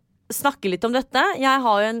snakke litt om dette. Jeg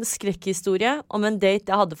har jo en skrekkhistorie om en date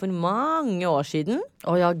jeg hadde for mange år siden.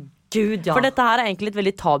 Ja, gud, ja. For dette her er egentlig et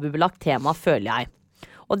veldig tabubelagt tema, føler jeg.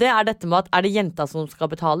 Og det er dette med at er det jenta som skal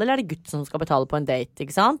betale, eller er det gutt som skal betale på en date,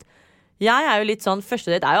 ikke sant? Jeg er jo litt sånn,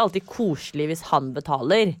 første date er jo alltid koselig hvis han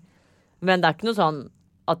betaler. Men det er ikke noe sånn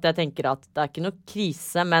at jeg tenker at det er ikke noe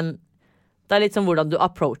krise, men det er litt sånn hvordan du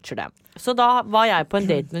approacher det. Så da var jeg på en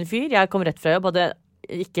date med en fyr. Jeg kom rett fra jobb, hadde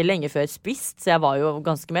ikke lenge før spist, så jeg var jo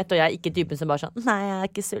ganske mett, og jeg er ikke typen som bare sånn, nei, jeg er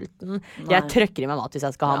ikke sulten. Nei. Jeg trykker i meg mat hvis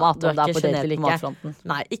jeg skal ha mat, du er ikke genert på matfronten.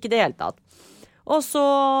 Nei, ikke det hele tatt. Og så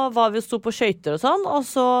var vi og sto på skøyter og sånn, og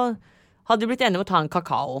så hadde vi blitt enige om å ta en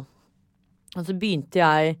kakao. Og så begynte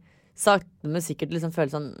jeg sakte, men sikkert liksom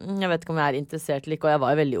føle sånn, jeg vet ikke om jeg er interessert eller ikke, og jeg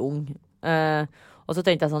var jo veldig ung. Og så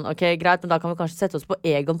tenkte jeg sånn, ok, greit, men da kan vi kanskje sette oss på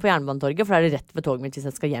Egon på Jernbanetorget, for da er det rett ved toget mitt hvis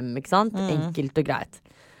jeg skal hjem, ikke sant? Enkelt og greit.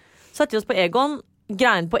 Satte vi oss på Egon.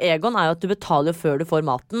 Greien på Egon er jo at du betaler før du får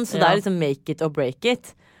maten, så det er liksom make it or break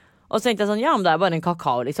it. Og så tenkte jeg sånn, ja, men det er bare en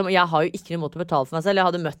kakao liksom, og jeg har jo ikke noe måte å betale for meg selv. Jeg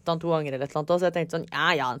hadde møtt han 2 ganger eller et eller annet, så jeg tenkte sånn, ja,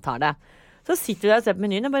 jeg tar det. Så sitter vi der og ser på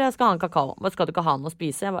menyen, jeg bare, jeg skal ha en kakao. Hva skal du ikke ha noe å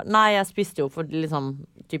spise? Jeg bare, nei, jeg spiste jo for liksom,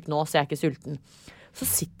 typ nå, så jeg er ikke sulten. Så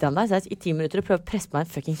sitter han der i 10 minutter og prøver å presse på meg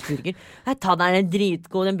en fucking burger. Jeg tar den, er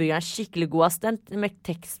dritgod, den burgeren er skikkelig god, ass. Den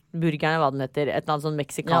Mex-burgeren, hva den heter, et eller annet sånn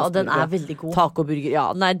meksikansk burger. Ja, og den er veldig god. Taco-burger, ja,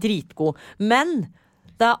 den er dritgod. Men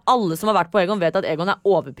det er alle som har vært på Egon vet at Egon er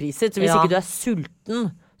overpriset, så hvis ikke du er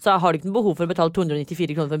sulten, så har du ikke noe behov for å betale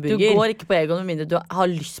 294 kroner for en burger. Du går ikke på Egon med mindre du har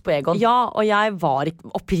lyst på Egon. Ja, og jeg var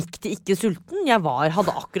oppriktig ikke sulten. Jeg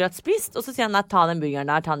hadde akkurat spist. Og så sier han, nei, ta den burgeren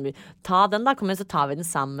der, ta den da, kom igjen, så tar vi den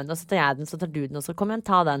sammen. Og så tar jeg den, så tar du den, og så kom igjen,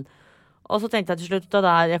 ta den. Og så tenkte jeg til slutt,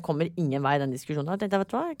 jeg kommer ingen vei i den diskusjonen. Da tenkte jeg,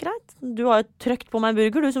 vet du hva, greit. Du har jo trykt på meg en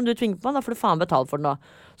burger, du som du tvinger på meg, da får du faen betale for den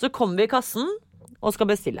da. Så kommer vi i kassen, og skal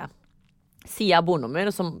bestille. Sier jeg bordnummer,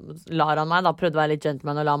 og så lar han meg da, prøvde å være litt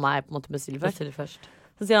gentleman og la meg på en måte bestille først.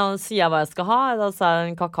 Så sier jeg hva jeg skal ha. Da sa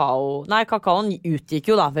jeg en kakao. Nei, kakaoen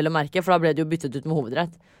utgikk jo da, vel å merke, for da ble det jo byttet ut med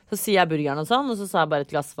hovedrett. Så sier jeg burgeren og sånn, og så sa jeg bare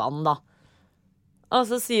et glass vann da. Og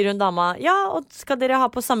så sier hun dama, ja, og skal dere ha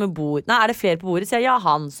på samme bord? Nei, er det flere på bordet? Sier jeg, ja,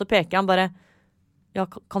 han. Så peker han bare, ja,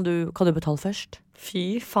 kan du betale først? Fy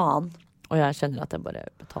faen. Og jeg kjenner at jeg bare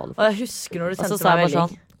betaler først. Og jeg husker når du sendte meg melding. Og så sa jeg bare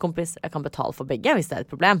sånn, kompis, jeg kan betale for begge hvis det er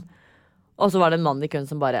et problem. Og så var det en mann i køen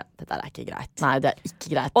som bare, dette er ikke greit. Nei, det er ikke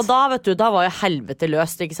greit. Og da, vet du, da var jo helvete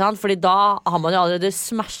løst, ikke sant? Fordi da har man jo allerede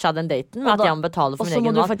smashet den daten med at jeg må betale for min egen mat.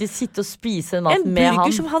 Og så må du faktisk sitte og spise den maten med han. En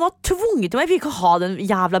burger som han har tvunget til meg. Jeg vil ikke ha den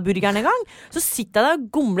jævla burgeren en gang. Så sitter jeg der og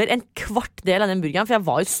gomler en kvart del av den burgeren, for jeg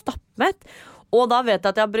var jo stappmett. Og da vet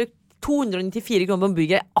jeg at jeg har brukt 294 kroner på en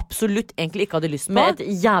burger jeg absolutt egentlig ikke hadde lyst på. Med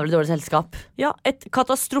et jævlig dårlig selskap. Ja, et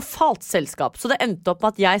katastrofalt selskap. Så det endte opp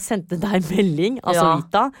med at jeg sendte deg melding, altså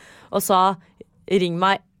Vita, og sa, ring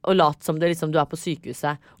meg og lat som det liksom du er på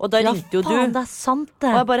sykehuset. Og da ringte jo du. Ja, faen, det er sant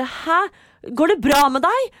det. Og jeg bare, hæ? Går det bra med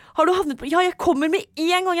deg? Har du havnet på? Ja, jeg kommer med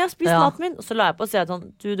en gang jeg har spist maten min. Og så la jeg på og si at sånn,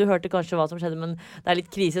 du hørte kanskje hva som skjedde, men det er litt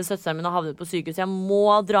krise. Søsteren min har havnet på sykehuset. Jeg må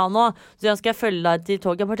dra nå. Så skal jeg følge deg til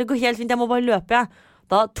toget. Jeg bare, det går helt fint, jeg må bare løpe, jeg.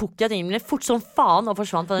 Da tok jeg tingene fort som faen og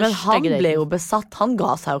forsvant. Men han ble jo besatt, han ga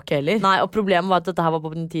seg jo ikke heller. Nei, og problemet var at dette her var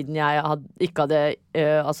på den tiden jeg ikke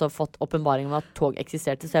hadde fått åpenbaring om at tog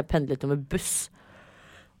eksisterte, så jeg pendlet jo med buss.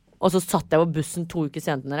 Og så satt jeg på bussen 2 uker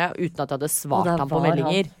senere uten at jeg hadde svart ham på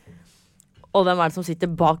meldinger. Og hvem er det som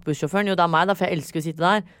sitter bak bussjåføren? Jo, det er meg da, for jeg elsker å sitte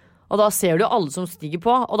der. Og da ser du jo alle som stiger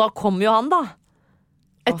på, og da kommer jo han da.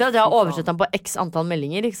 Etter at jeg har oversett han på x antall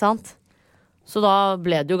meldinger, ikke sant? Så da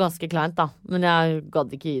ble det jo ganske kleint da. Men jeg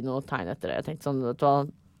gadd ikke gi noe tegn etter det. Jeg tenkte sånn, vet du hva,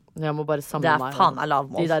 jeg må bare samle meg. Det faen meg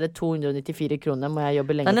lavmål. De der 294 kroner må jeg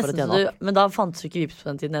jobbe lenge for å tjene opp. Men da fantes jo ikke Vipps på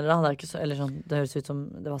den tiden heller da. Det, ikke så, eller sånn, det høres ut som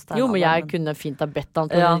det var stein. Jo, men jeg kunne fint ha bedt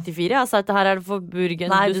han på 294. Jeg sa at her er det for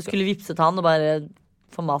burgen. Nei, du skulle vipset han og bare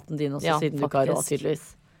få maten din også, siden du ikke har råd, tydeligvis.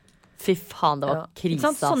 Fy faen, det var krise.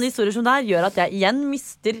 Sånne historier som der gjør at jeg igjen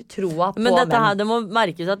mister troa på men dette her, det må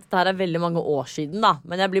merkes at dette her er veldig mange år siden da.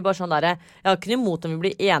 Men jeg blir bare sånn der, jeg har ikke noe imot om vi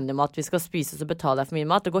blir enige om at vi skal spise så betaler jeg for mye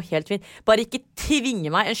mat. Det går helt fint. Bare ikke tvinge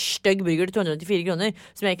meg en stygg burger til 294 kroner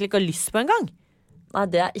som jeg egentlig ikke har lyst på en gang. Nei,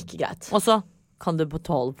 det er ikke greit. Og så, kan du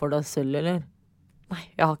betale for deg selv, eller? Nei,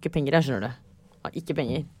 jeg har ikke penger, jeg skjønner det. Jeg har ikke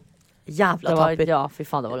penger. Jævla taper. Ja, fy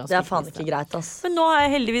faen, det var ganske det er faen ikke greit, ass. Men nå har jeg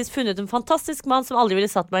heldigvis funnet en fantastisk mann som aldri ville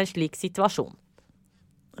satt meg i en slik situasjon.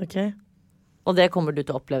 Ok. Og det kommer du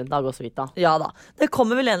til å oppleve en dag også, Vita. Ja da, det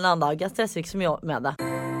kommer vel en eller annen dag. Jeg stresser ikke så mye med det.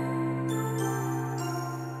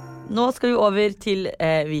 Nå skal vi over til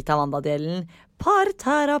Vita Wanda-delen.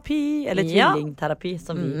 Parterapi, eller tvillingterapi,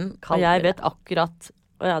 som vi kaller det. Og jeg vet akkurat,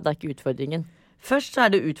 det er ikke utfordringen. Først så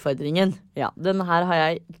er det utfordringen. Ja, den her har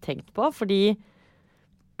jeg tenkt på, fordi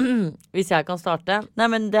hvis jeg kan starte. Nei,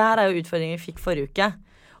 men det her er jo utfordringen vi fikk forrige uke.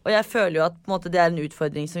 Og jeg føler jo at på en måte, det er en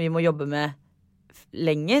utfordring som vi må jobbe med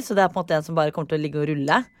lenger. Så det er på en måte en som bare kommer til å ligge og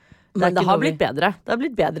rulle. Men det har blitt bedre. Det har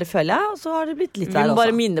blitt bedre, føler jeg. Og så har det blitt litt verre også. Vi må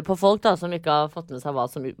bare minne på folk da, som ikke har fått med seg hva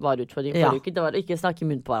som var utfordringen forrige uke. Det var å ikke snakke i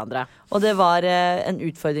munn på hverandre. Og det var en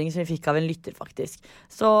utfordring som vi fikk av en lytter, faktisk.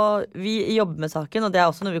 Så vi jobber med saken, og det er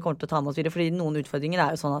også noe vi kommer til å ta med oss videre. Fordi noen utfordringer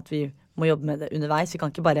er jo sånn at vi må jobbe med det underveis. Vi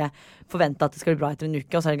kan ikke bare forvente at det skal bli bra etter en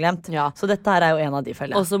uke, og så er det glemt. Ja. Så dette her er jo en av de,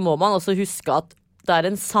 føler jeg. Og så må man også huske at det er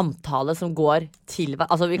en samtale som går til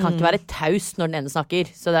Altså, vi kan ikke være taus når den ene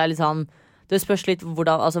snakker. Så det er liksom det spørs litt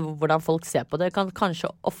hvordan folk ser på det. Det kan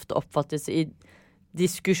kanskje ofte oppfattes i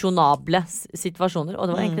diskusjonable situasjoner. Og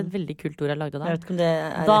det var egentlig et veldig kult ord jeg lagde der. Jeg vet ikke om det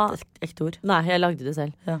er et ekte ord. Nei, jeg lagde det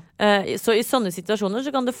selv. Ja. Så i sånne situasjoner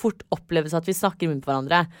så kan det fort oppleves at vi snakker i munnen på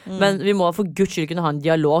hverandre. Men vi må for guds skyld kunne ha en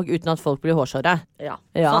dialog uten at folk blir hårsåre. Ja.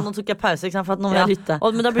 Sånn, nå tok jeg pause, ikke sant, for at nå må jeg lytte.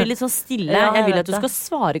 Men da blir det litt sånn stille. Jeg vil at du skal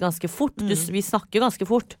svare ganske fort. Vi snakker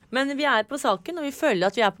ganske fort. Men vi er på saken, og vi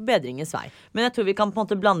føler at vi er på bedringens vei. Men jeg tror vi kan på en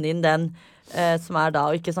måte blande inn den som er da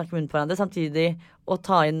å ikke snakke munnen på hverandre, samtidig å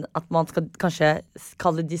ta inn at man skal kanskje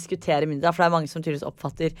kalle det diskutere mindre, for det er mange som tydeligvis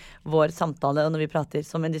oppfatter vår samtale og når vi prater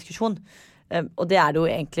som en diskusjon, og det er det jo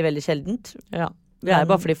egentlig veldig sjeldent. Ja. Det er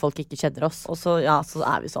bare fordi folk ikke kjenner oss. Og så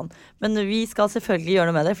er vi sånn. Men vi skal selvfølgelig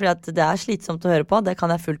gjøre noe med det, fordi at det er slitsomt å høre på. Det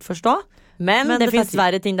kan jeg fullt forstå. Men det finnes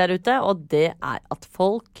verre ting der ute, og det er at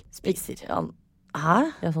folk spiser. Hæ?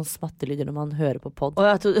 Ja, sånn smattelyder når man hører på podd.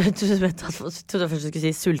 Jeg trodde først du skulle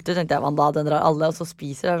si sulte, tenkte jeg, Wanda, den drar alle, og så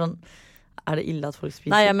spiser jeg sånn. Er det ille at folk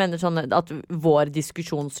spiser? Nei, jeg mener sånn at vår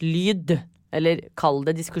diskusjonslyd, eller kall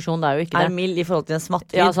det diskusjon, det er jo ikke det. Er mild i forhold til en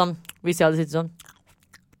smattlyd? Ja, sånn, hvis jeg hadde sittet sånn.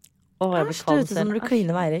 Jeg blir kald selv. Sånn når du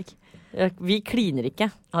kliner med Eirik. Vi kliner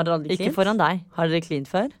ikke. Har dere aldri klint? Ikke foran deg. Har dere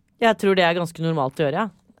klint før? Jeg tror det er ganske normalt å gjøre, ja.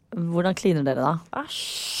 Hvordan kliner dere da?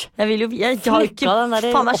 Æsj. Jeg har ikke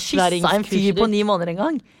faen meg kyssa en fyr på 9 måneder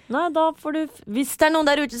engang. Nei, da får du Hvis det er noen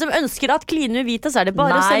der ute som ønsker at kline med Vita, så er det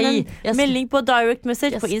bare å sende en melding på direct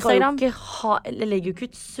message på Instagram. Jeg legger jo ikke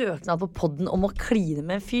ut søknad på podden om å kline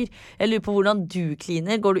med en fyr. Jeg lurer på hvordan du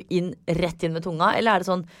kliner. Går du rett inn med tunga, eller er det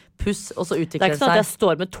sånn puss, og så utvikler det seg? Det er ikke sånn at jeg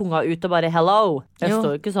står med tunga ut og bare hello. Jeg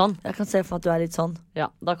står jo ikke sånn. Jeg kan se for meg at du er litt sånn. Ja,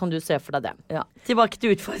 da kan du se for deg det. Ja. Tilbake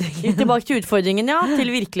til utfordringen.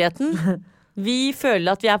 Til virkeligheten. Vi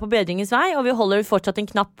føler at vi er på bedringens vei, og vi holder fortsatt en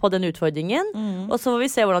knapp på den utfordringen. Og så får vi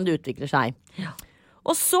se hvordan det utvikler seg. Ja.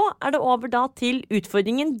 Og så er det over da til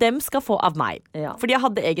utfordringen dem skal få av meg. Ja. Fordi jeg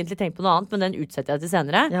hadde egentlig tenkt på noe annet, men den utsetter jeg til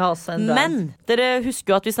senere. Men dere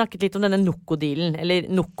husker jo at vi snakket litt om denne Noco-dealen,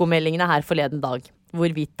 eller Noco-meldingene her forleden dag,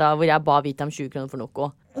 hvor jeg ba Vita om 20 kroner for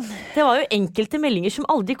Noco. Det var jo enkelte meldinger som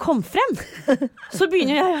aldri kom frem. Så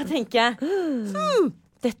begynner jeg å tenke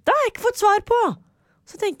dette har jeg ikke fått svar på.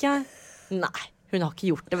 Så tenker jeg nei, hun har ikke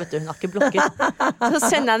gjort det, vet du. Hun har ikke blokket. Så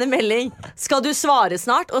sender jeg en melding. Skal du svare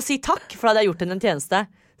snart og si takk, for da hadde jeg gjort henne en tjeneste.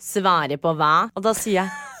 Svare på hva? Og da sier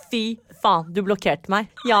jeg, fy faen, du blokkerte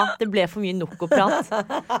meg. Ja, det ble for mye Noco-prat.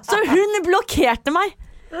 Så hun blokkerte meg.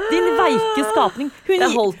 Din veike skapning.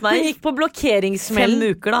 Hun gikk på blokkeringsmellen.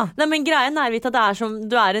 5 uker da. Nei, men greien er at det er som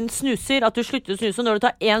du er en snuser, at du slutter å snuse. Når du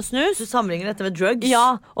tar 1 snus, du sammenligner dette med drugs.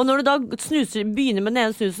 Ja, og når du da begynner med den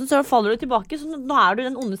ene snusen, så faller du tilbake. Så nå er du i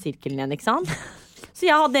den onde sirkelen igjen, ikke sant? Så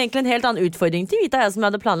jeg hadde egentlig en helt annen utfordring til Vita, jeg som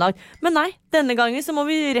jeg hadde planlagt. Men nei, denne gangen så må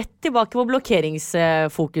vi rett tilbake på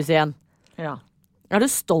blokkeringsfokus igjen. Ja. Er du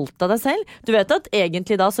stolt av deg selv? Du vet at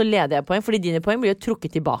egentlig da så leder jeg poeng, fordi dine poeng blir jo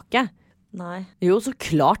trukket tilbake. Nei. Jo, så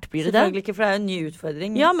klart blir det det. Selvfølgelig ikke, for det er jo en ny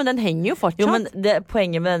utfordring. Ja, men den henger jo fortsatt. Jo, men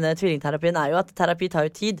poenget med denne tvillingterapien er jo at terapi tar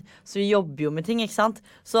jo tid. Så vi jobber jo med ting, ikke sant?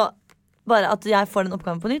 Så bare at jeg får den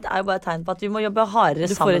oppgaven på nytt er jo bare et tegn på at vi må jobbe hardere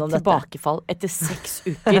sammen om dette. Du får et tilbakefall etter 6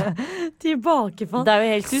 uker. Tilbakefall? Det er jo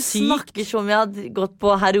helt sykt. Du snakker som om jeg hadde gått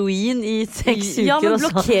på heroin i 6 uker. Ja, men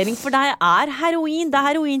blokkering for deg er heroin. Det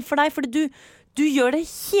er heroin for deg, fordi du gjør det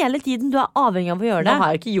hele tiden. Du er avhengig av å gjøre det. Nå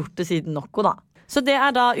har jeg ikke gjort det siden Nocco, da. Så det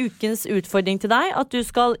er da ukens utfordring til deg, at du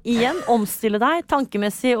skal igjen omstille deg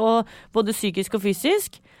tankemessig og både psykisk og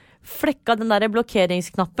fysisk. Flekka den der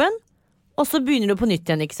blokkeringsknappen, og så begynner du på nytt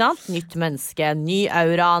igjen, ikke sant? Nytt menneske, ny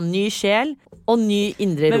aura, ny sjel og ny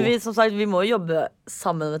indre ro. Men som sagt, vi må jo jobbe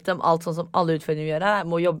sammen med om alt sånn som alle utfordringer vi gjør her.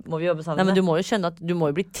 Må vi jobbe sammen? Nei, men du må jo skjønne at du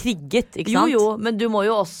må jo bli trigget, ikke sant? Jo, men du må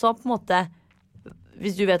jo også på en måte,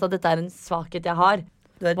 hvis du vet at dette er en svakhet jeg har.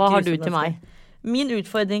 Hva har du til meg? Min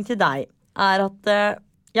utfordring til deg er at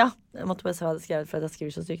jeg måtte bare se hva jeg hadde skrevet, for jeg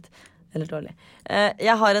skriver så sykt eller dårlig. Det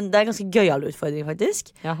er en ganske gøyal utfordring, faktisk.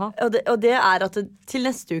 Og det er at til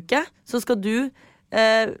neste uke så skal du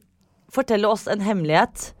fortelle oss en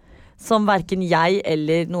hemmelighet som hverken jeg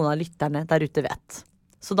eller noen av lytterne der ute vet.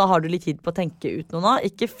 Så da har du litt tid på å tenke ut noe nå.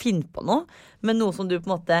 Ikke finn på noe, men noe som du på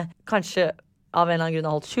en måte kanskje av en eller annen grunn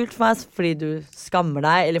har holdt skjult for meg, fordi du skammer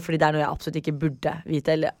deg, eller fordi det er noe jeg absolutt ikke burde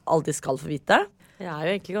vite, eller alltid skal få vite. Jeg er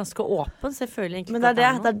jo egentlig ganske åpen, så jeg føler egentlig. Men det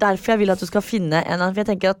er derfor jeg vil at du skal finne en annen. For jeg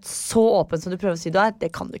tenker at så åpen som du prøver å si du er,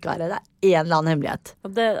 det kan du ikke være. Det er en eller annen hemmelighet.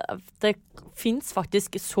 Det finnes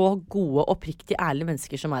faktisk så gode, oppriktig ærlige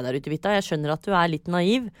mennesker som meg der ute, Vita. Jeg skjønner at du er litt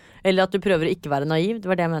naiv, eller at du prøver å ikke være naiv.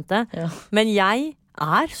 Det var det jeg mente. Ja. Men jeg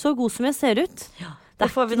er så god som jeg ser ut. Ja,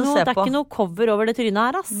 det er ikke noe cover over det trynet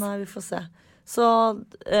her, ass. Nei, vi får se. Så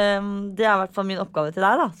det er i hvert fall min oppgave til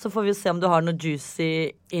deg da. Så får vi se om du har noe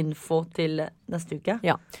juicy info til neste uke.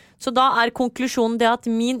 Ja. Så da er konklusjonen det at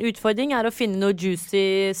min utfordring er å finne noe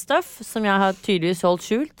juicy stuff som jeg har tydeligvis holdt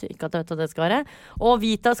skjult. Ikke at jeg vet hva det skal være. Og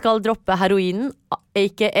Vita skal droppe heroinen,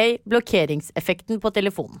 aka blokkeringseffekten på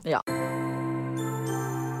telefonen. Ja.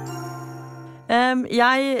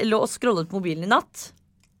 Jeg lå og scrollet på mobilen i natt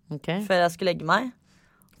før jeg skulle legge meg.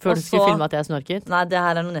 Før du skulle filme at jeg snorket? Nei, det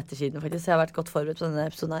her er noen netter siden faktisk. Jeg har vært godt forberedt på denne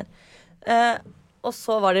episoden her. Og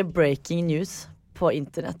så var det breaking news på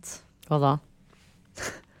internett. Hva da?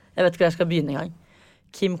 Jeg vet ikke hvor jeg skal begynne engang.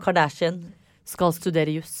 Kim Kardashian skal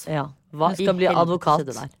studere juss. Ja, hun skal bli advokat.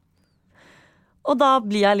 Og da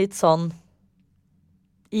blir jeg litt sånn,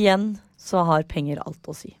 igjen så har penger alt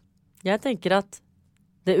å si. Jeg tenker at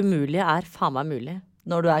det umulige er faen meg mulig.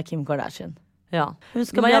 Når du er Kim Kardashian. Ja.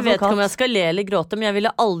 Men jeg vet ikke om jeg skal le eller gråte, men jeg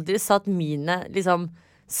ville aldri satt mine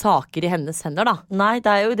saker i hennes hender, da. Nei, det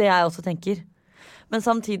er jo det jeg også tenker. Men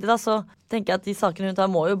samtidig da, så tenker jeg at de sakene hun tar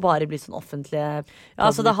må jo bare bli sånn offentlige. Ja,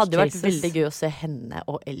 altså det hadde jo vært veldig gøy å se henne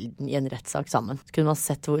og Elden i en rettssak sammen. Så kunne man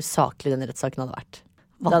sett hvor saklig den rettssaken hadde vært.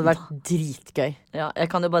 Det hadde vært dritgøy. Ja,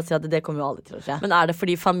 jeg kan jo bare si at det kommer jo aldri til å skje. Men er det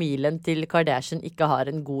fordi familien til Kardashian ikke har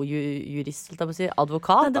en god jurist,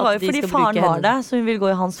 advokat? Nei, det var jo fordi faren var det, så hun vil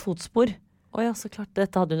gå i hans fotspor. Ja, så klart.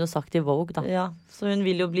 Dette hadde hun jo sagt i Vogue, da. Ja, så hun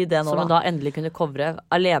vil jo bli det nå, da. Så hun da endelig kunne covre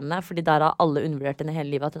alene, fordi der har alle undervurdert henne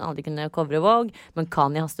hele livet, at hun aldri kunne covre Vogue, men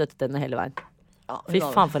Kanye har støttet henne hele veien. Ja, fy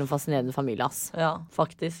faen for en fascinerende familie, ass. Ja,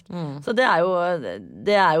 faktisk. Så det er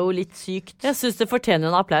jo litt sykt. Jeg synes det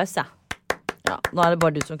fortjener en applaus, ja. Ja, nå er det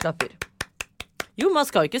bare du som klapper. Jo, man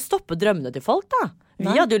skal jo ikke stoppe drømmene til folk, da. Vi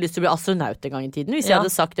hadde jo lyst til å bli astronaut en gang i tiden. Hvis jeg hadde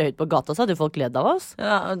sagt det høyt på gata, så hadde folk ledd av oss.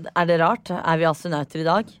 Ja, er det rart? Er vi astronauter i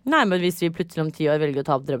dag? Nei, men hvis vi plutselig om 10 år velger å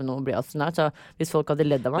ta opp drømmen om å bli astronaut, så hvis folk hadde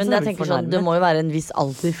ledd av meg, men jeg tenker sånn, det må jo være en viss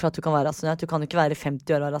alder for at du kan være astronaut. Du kan jo ikke være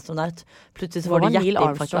 50 år og være astronaut. Plutselig så får du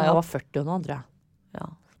hjerteinfarkt. Han var 40 nå, Andrea. Ja.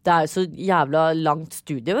 Det er jo så jævla langt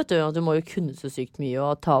studie, vet du. Og du må jo kunne så sykt mye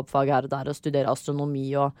og ta opp fag her og der og studere astronomi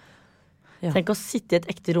og Tenk å sitte i et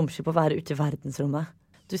ekte romskip og være ute i verdensrommet.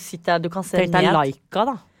 Du sitter der, du kan se ned. Tenk deg Laika,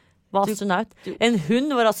 da. Var astronaut. En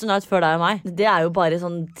hund var astronaut før deg og meg. Det er jo bare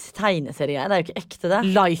sånn tegneseriegreier. Det er jo ikke ekte, det.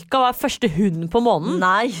 Laika var første hunden på månen.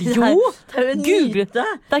 Nei, jo, det er jo en myte.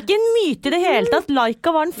 Det er ikke en myte i det hele tatt.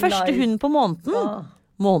 Laika var den første hunden på månen.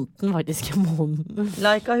 Månen, faktisk. Månen.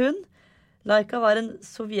 Laika-hund. Laika var en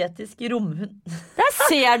sovjetisk romhund. Der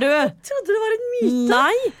ser du! Jeg trodde det var en myte.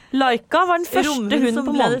 Nei, Laika var den første hunden på månen.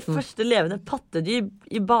 Som ble det første levende pattedyr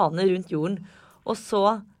i bane rundt jorden. Og så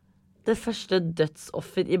det første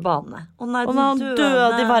dødsoffer i bane. Og han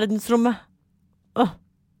døde i verdensrommet.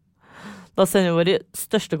 Da sender vi våre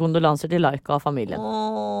største kondolanser til Laika og familien.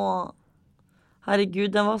 Herregud,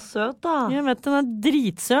 den var søt da. Jeg vet, den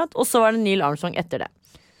dritsøt. Og så var det Neil Armstrong etter det.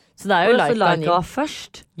 Så det jo Laika var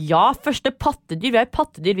først? Ja, første pattedyr. Vi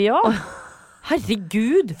pattedyr, vi også.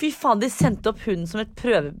 Herregud. Fy faen, de sendte opp hunden som et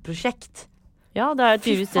prøveprosjekt. Ja, det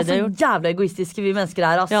tydeligvis det de har gjort. Så jævla egoistiske vi mennesker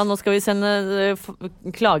ass. Ja, nå skal vi sende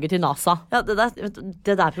klager til NASA. Ja, det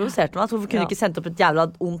der provoserte meg. Hvorfor kunne vi ikke sendt opp et jævla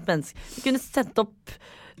ondt menneske? Vi kunne sendt opp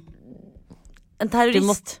en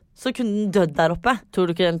terrorist. Så kunne den dødd der oppe. Tror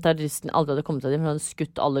du ikke den terroristen aldri hadde kommet til dem? For han hadde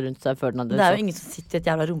skutt alle rundt seg før den hadde. Det jo ingen som sitter i et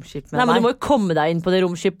jævla romskip med Nei, men du må jo komme deg inn på det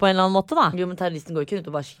romskip på en eller annen måte da. Jo, men terroristen går ikke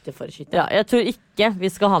rundt og bare skyter for å skyte. Ja, jeg tror ikke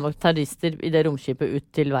vi skal ha med terrorister i det romskipet ut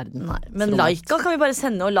til verden. Nei, men Laika kan vi bare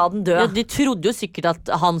sende og la den dø. Ja, de trodde jo sikkert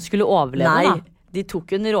at han skulle overleve. Nei, da. De tok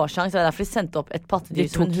jo en råsjans. Det derfor de sendte opp et pattedyr.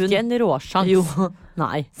 De tok ikke en råsjans. Jo.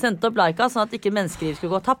 Nei. Sendte opp Laika sånn at ikke menneskeliv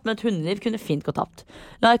skulle gå tapt, men et hundeliv kunne fint gå tapt.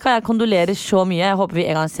 Laika, jeg kondolerer så mye. Jeg håper vi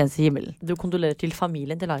en gang sendes i himmelen. Du kondolerer til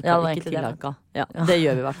familien til Laika, ja, ikke til Laika. Ja, det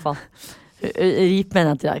gjør vi i hvert fall. Rip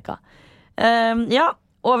mener jeg til Laika. Ja,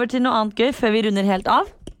 over til noe annet gøy før vi runder helt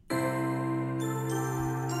av.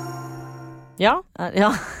 Ja.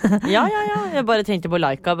 Jeg bare tenkte på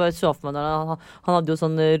Laika. Bare så for meg når han hadde jo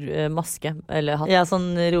sånn maske eller hatt. Ja,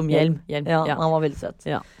 sånn romhjelm. Ja, han var veldig søt.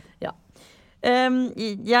 Ja.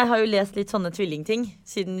 Jeg har jo lest litt sånne tvillingting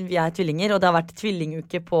siden vi tvillinger, og det har vært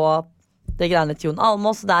tvillinguke på det greiene til Jon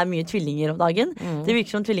Almaas. Det mye tvillinger om dagen. Det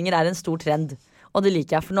virker som tvillinger en stor trend. Og det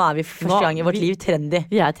liker jeg, for nå vi første gang i vårt liv trendy.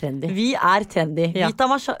 Vi trendy. Ja. Vita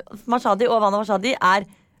Mashadi og Vanna Mashadi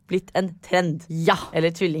blitt en trend. Ja.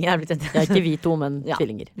 Eller tvillinger blitt en trend. Ja, ikke vi to, men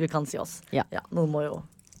tvillinger. Du kan si oss. Ja. Noen må jo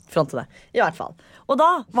fronte det. I hvert fall. Og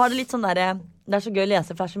da var det litt sånn der, det så gøy å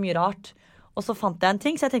lese, for det så mye rart. Og så fant jeg en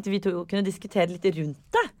ting, så jeg tenkte vi to kunne diskutere litt rundt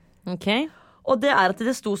det. Okay. Og det at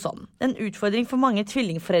det sto sånn. En utfordring for mange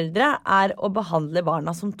tvillingforeldre å behandle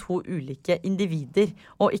barna som to ulike individer,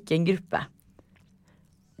 og ikke en gruppe.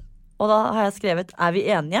 Og da har jeg skrevet, vi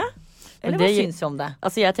enige? Eller hva synes du om det?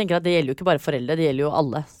 Altså jeg tenker at det gjelder jo ikke bare foreldre, det gjelder jo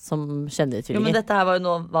alle som kjenner tvillinger. Jo, men dette her var jo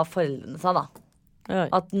nå hva foreldrene sa da.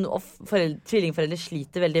 At tvillingforeldre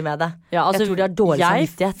sliter veldig med det. Ja, altså, jeg tror de har dårlig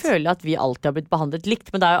samvittighet. Jeg føler at vi alltid har blitt behandlet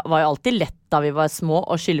likt, men det var jo alltid lett da vi var små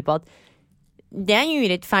å skylde på at det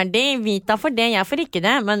urettferdig, Vita for det, jeg får ikke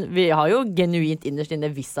det. Men vi har jo genuint innerst inne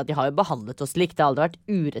visst at de har jo behandlet oss likt. Det har aldri vært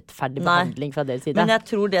urettferdig behandling fra deres side. Men jeg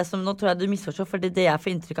tror nå tror jeg du misforstår, for det jeg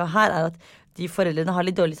får inntrykk av her at de foreldrene har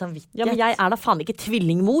litt dårlig samvittighet. Ja, men jeg da faen ikke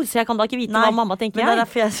tvillingmor, så jeg kan da ikke vite hva mamma tenker. Men det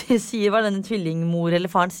derfor jeg sier hva denne tvillingmor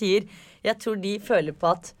eller faren sier. Jeg tror de føler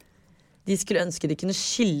på at de skulle ønske de kunne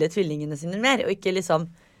skille tvillingene sine mer, og ikke liksom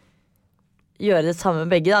gjøre det samme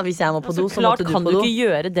med begge da. Hvis jeg må på do, så måtte du på do. Klart kan du ikke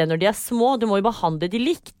gjøre det når de små. Du må jo behandle de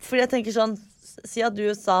likt. Fordi jeg tenker sånn, si at du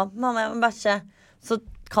sa mamma, jeg må bæsje. Så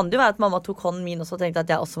kan det jo være at mamma tok hånden min og så tenkte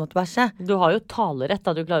at jeg også måtte bæsje. Du har jo talerett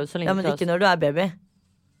da, du klarer jo så lenge. Ja, men ikke når du baby.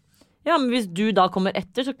 Ja, men hvis du da kommer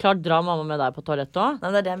etter, så klart drar mamma med deg på toalettet også. Nei,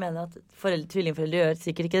 det det jeg mener, at tvillingforeldre gjør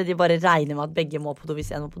sikkert ikke det. De bare regner med at begge må på do hvis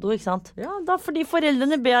en må på do, ikke sant? Ja, da fordi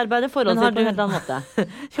foreldrene bearbeider forholdet på en helt annen måte.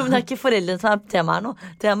 Jo, men det ikke foreldrene som temaet her nå.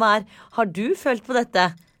 Temaet har du følt på dette?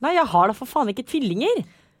 Nei, jeg har da for faen ikke tvillinger.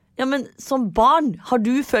 Ja, men som barn, har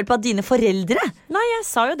du følt på at dine foreldre? Nei, jeg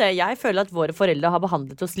sa jo det. Jeg føler at våre foreldre har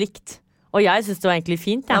behandlet oss likt. Og jeg synes det var egentlig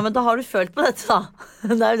fint, ja. Men da har du følt på dette, da.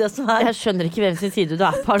 Det jo det som Jeg skjønner ikke hvem sin side du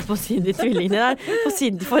på siden til tvillingene der. På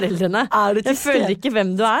siden til foreldrene. Jeg føler ikke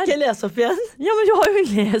hvem du Skal jeg lese opp igjen? Ja, men du har jo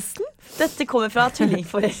lest den. Dette kommer fra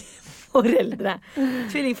tvillingforeldre.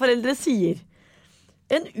 Tvillingforeldre sier: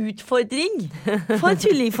 en utfordring for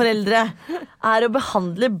tvillingforeldre å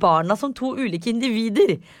behandle barna som to ulike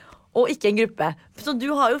individer, og ikke en gruppe. Så du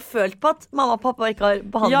har jo følt på at mamma og pappa ikke har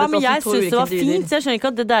behandlet oss som to ulike individer. Ja, men jeg synes det var fint, så jeg skjønner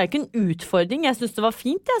ikke at det ikke en utfordring. Jeg synes det var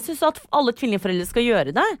fint. Jeg synes at alle tvillingforeldre skal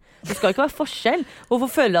gjøre det. Det skal ikke være forskjell.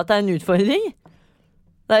 Hvorfor føler du at det en utfordring?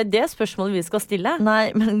 Det det spørsmålet vi skal stille. Nei,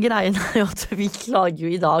 men greien jo at vi klager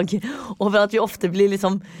jo i dag over at vi ofte blir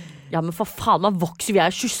liksom... Ja, men for faen, man vokser. Vi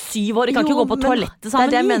 27 år. Vi kan ikke gå på toalettet sammen.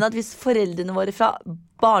 Det jeg mener, at hvis foreldrene våre fra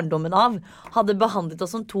barndommen av hadde behandlet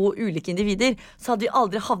oss som to ulike individer, så hadde vi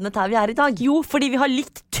aldri havnet her vi i dag. Jo, fordi vi har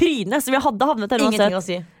likt tryne, så vi hadde havnet her uansett. Ingenting å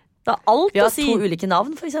si. Det alt å si. Vi har to ulike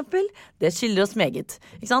navn, for eksempel. Det skiller oss meget.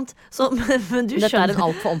 Ikke sant? Så, men du skjønner... Dette en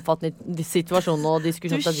alt for omfattende situasjon og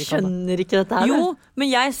diskusjon. Du skjønner ikke dette her? Jo,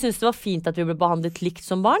 men jeg synes det var fint at vi ble behandlet likt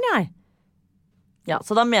som barn, jeg. Ja,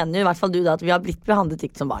 så da mener jo i hvert fall du da at vi har blitt behandlet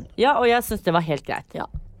likt som barn. Ja, og jeg synes det var helt greit. Ja.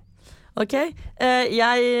 Ok,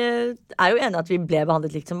 jeg jo enig at vi ble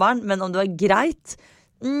behandlet likt som barn, men om det var greit,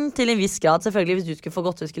 Til en viss grad, selvfølgelig. Hvis du skulle få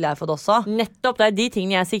godteri, skulle jeg få det også. Nettopp, det de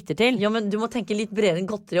tingene jeg sikter til. Jo, men du må tenke litt bredere enn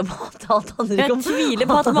godteri og mat. Alt handler ikke om... Jeg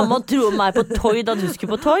tviler på at mamma dro meg på toy da du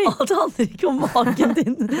skulle på toy. Alt handler ikke om magen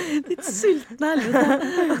din. Litt sulten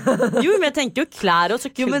helvete. Jo, men jeg tenker jo klær og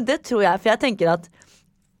så kult. Jo, men det tror jeg, for jeg tenker at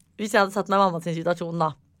hvis jeg hadde satt meg i mammas situasjon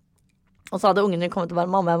da, og så hadde ungen min kommet til å være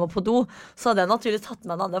mamma, jeg må på do, så hadde jeg naturligvis tatt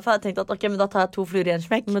med en annen, for jeg tenkte at ok, men da tar jeg 2 fluer i en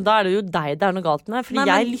smekk. Men da er det jo deg det er noe galt med, fordi Nei,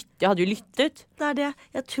 men... jeg hadde jo lyttet. Det er det.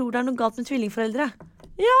 Jeg tror det er noe galt med tvillingforeldre.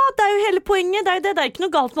 Ja, det er jo hele poenget. Det er ikke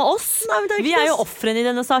noe galt med oss. Nei, vi er jo offrene i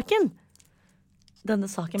denne saken.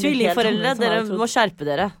 Tvillingforeldre, dere må skjerpe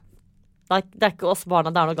dere. Det er ikke oss barna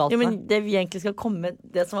det er noe galt med. Ja, men det vi egentlig skal komme med,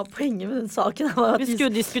 det som var poenget med den saken, var at vi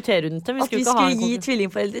skulle diskutere rundt det. Vi skulle gi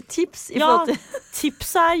tvillingforeldre tips.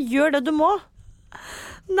 Tipset er gjør det du må.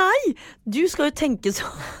 Nei, du skal jo tenke så.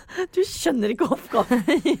 Du skjønner ikke oppgaven.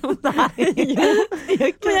 Jo, nei.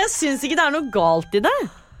 Men jeg synes ikke det er noe galt i det.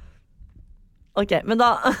 Ok, men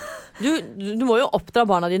da du må jo oppdra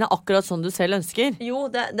barna dine akkurat sånn du selv ønsker. Jo,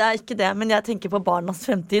 det er ikke det, men jeg tenker på barnas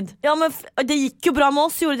fremtid. Ja, men det gikk jo bra med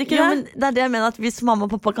oss, gjorde det ikke det? Men det er det jeg mener, at hvis mamma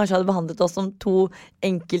og pappa kanskje hadde behandlet oss som 2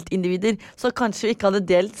 enkeltindivider, så kanskje vi ikke hadde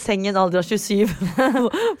delt seng i en alder av 27.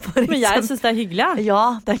 Men jeg synes det er hyggelig. Ja,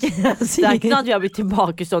 det er ikke det jeg sier. Det er ikke sånn at vi har blitt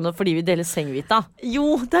tilbakestående fordi vi deler sengvita. Jo,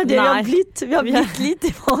 det er det vi har blitt. Vi har blitt litt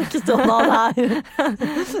tilbakestående av det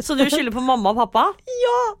her. Så du skylder på mamma og pappa?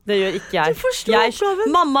 Ja. Det gjør ikke jeg. Du forstår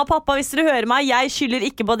oppgaven. Mamma og pappa, hvis dere hører meg, jeg skylder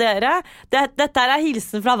ikke på dere. Dette er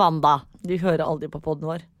hilsen fra Wanda. De hører aldri på podden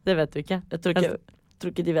vår. Det vet du ikke. Jeg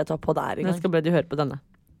tror ikke de vet hva podd er engang. Jeg skal be de høre på denne.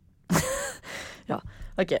 Ja,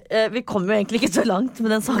 ok. Vi kommer jo egentlig ikke så langt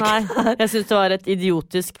med den saken. Nei, jeg synes det var et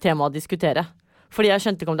idiotisk tema å diskutere. Fordi jeg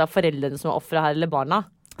skjønte ikke om det er foreldrene som er offre her, eller barna.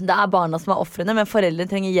 Det er barna som er offrene, men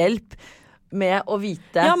foreldrene trenger hjelp med å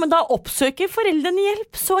vite. Ja, men da oppsøker foreldrene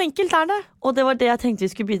hjelp. Så enkelt er det. Og det var det jeg tenkte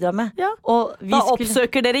vi skulle bidra med. Ja. Og da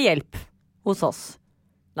oppsøker dere hjelp. Hos oss.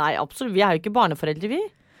 Nei, absolutt. Vi er jo ikke barneforeldre, vi.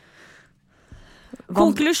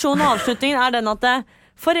 Konklusjonen og avslutningen er den at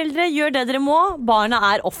foreldre gjør det dere må. Barna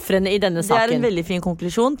er offrene i denne saken. Det er en veldig fin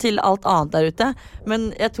konklusjon til alt annet der ute.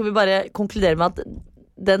 Men jeg tror vi bare konkluderer med at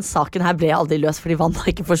den saken her ble aldri løst fordi Wanda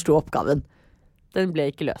ikke forstod oppgaven. Den ble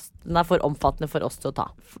ikke løst. Den er for omfattende for oss til å ta.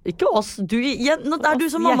 Ikke oss. Nå er du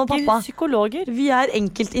som mamma og pappa. Vi er ikke psykologer. Vi er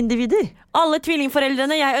enkeltindivider. Alle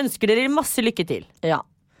tvillingforeldrene, jeg ønsker dere masse lykke til. Ja.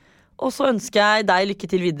 Og så ønsker jeg deg lykke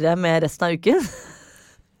til videre med resten av uken.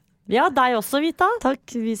 Ja, deg også, Vita. Takk,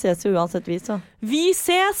 vi ses jo uansett vi så. Vi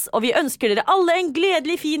ses, og vi ønsker dere alle en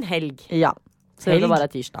gledelig fin helg. Ja. Selv om det bare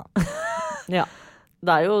er tirsdag. Ja.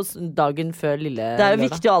 Det er jo dagen før lille lørdag. Det er jo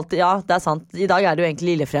viktig å alltid, ja, det er sant. I dag er det jo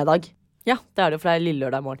egentlig lillefredag. Ja, det er det, for det er lille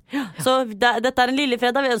lørdag i morgen. Ja. Så dette er en lille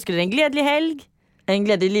fredag. Vi ønsker dere en gledelig helg. En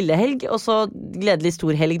gledelig lille helg, og så gledelig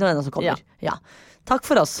stor helg når den også kommer. Ja. Takk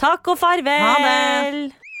for oss. Takk og farvel. Ha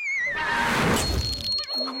det.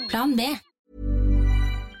 Plan B.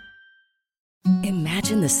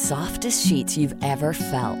 Imagine the softest sheets you've ever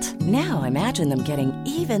felt. Now imagine them getting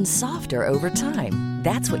even softer over time.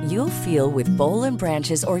 That's what you'll feel with Boll &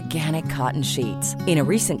 Branch's organic cotton sheets. In a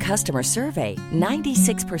recent customer survey,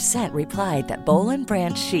 96% replied that Boll &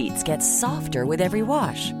 Branch sheets get softer with every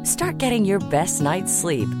wash. Start getting your best night's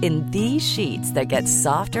sleep in these sheets that get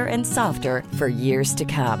softer and softer for years to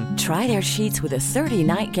come. Try their sheets with a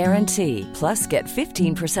 30-night guarantee. Plus, get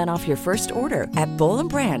 15% off your first order at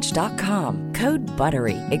bollandbranch.com. Code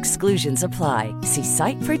BUTTERY. Exclusions apply. See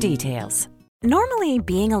site for details. Normally,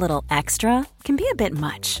 being a little extra can be a bit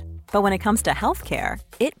much. But when it comes to healthcare,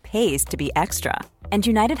 it pays to be extra. And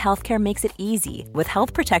United Healthcare makes it easy with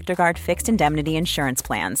Health Protector Guard fixed indemnity insurance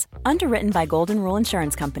plans. Underwritten by Golden Rule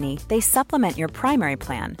Insurance Company, they supplement your primary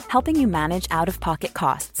plan, helping you manage out-of-pocket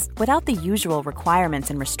costs without the usual requirements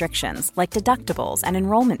and restrictions like deductibles and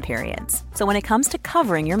enrollment periods. So when it comes to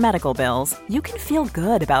covering your medical bills, you can feel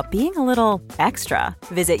good about being a little extra.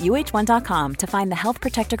 Visit uh1.com to find the Health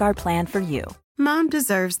Protector Guard plan for you. Mom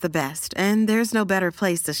deserves the best, and there's no better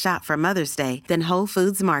place to shop for Mother's Day than Whole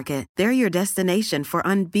Foods Market. They're your destination for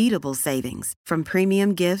unbeatable savings, from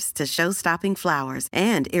premium gifts to show-stopping flowers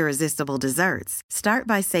and irresistible desserts. Start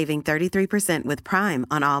by saving 33% with Prime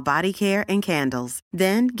on all body care and candles.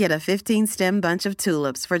 Then get a 15-stem bunch of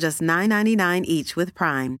tulips for just $9.99 each with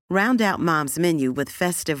Prime. Round out Mom's menu with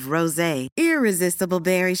festive rosé, irresistible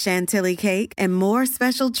berry chantilly cake, and more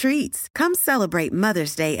special treats. Come celebrate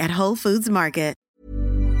Mother's Day at Whole Foods Market.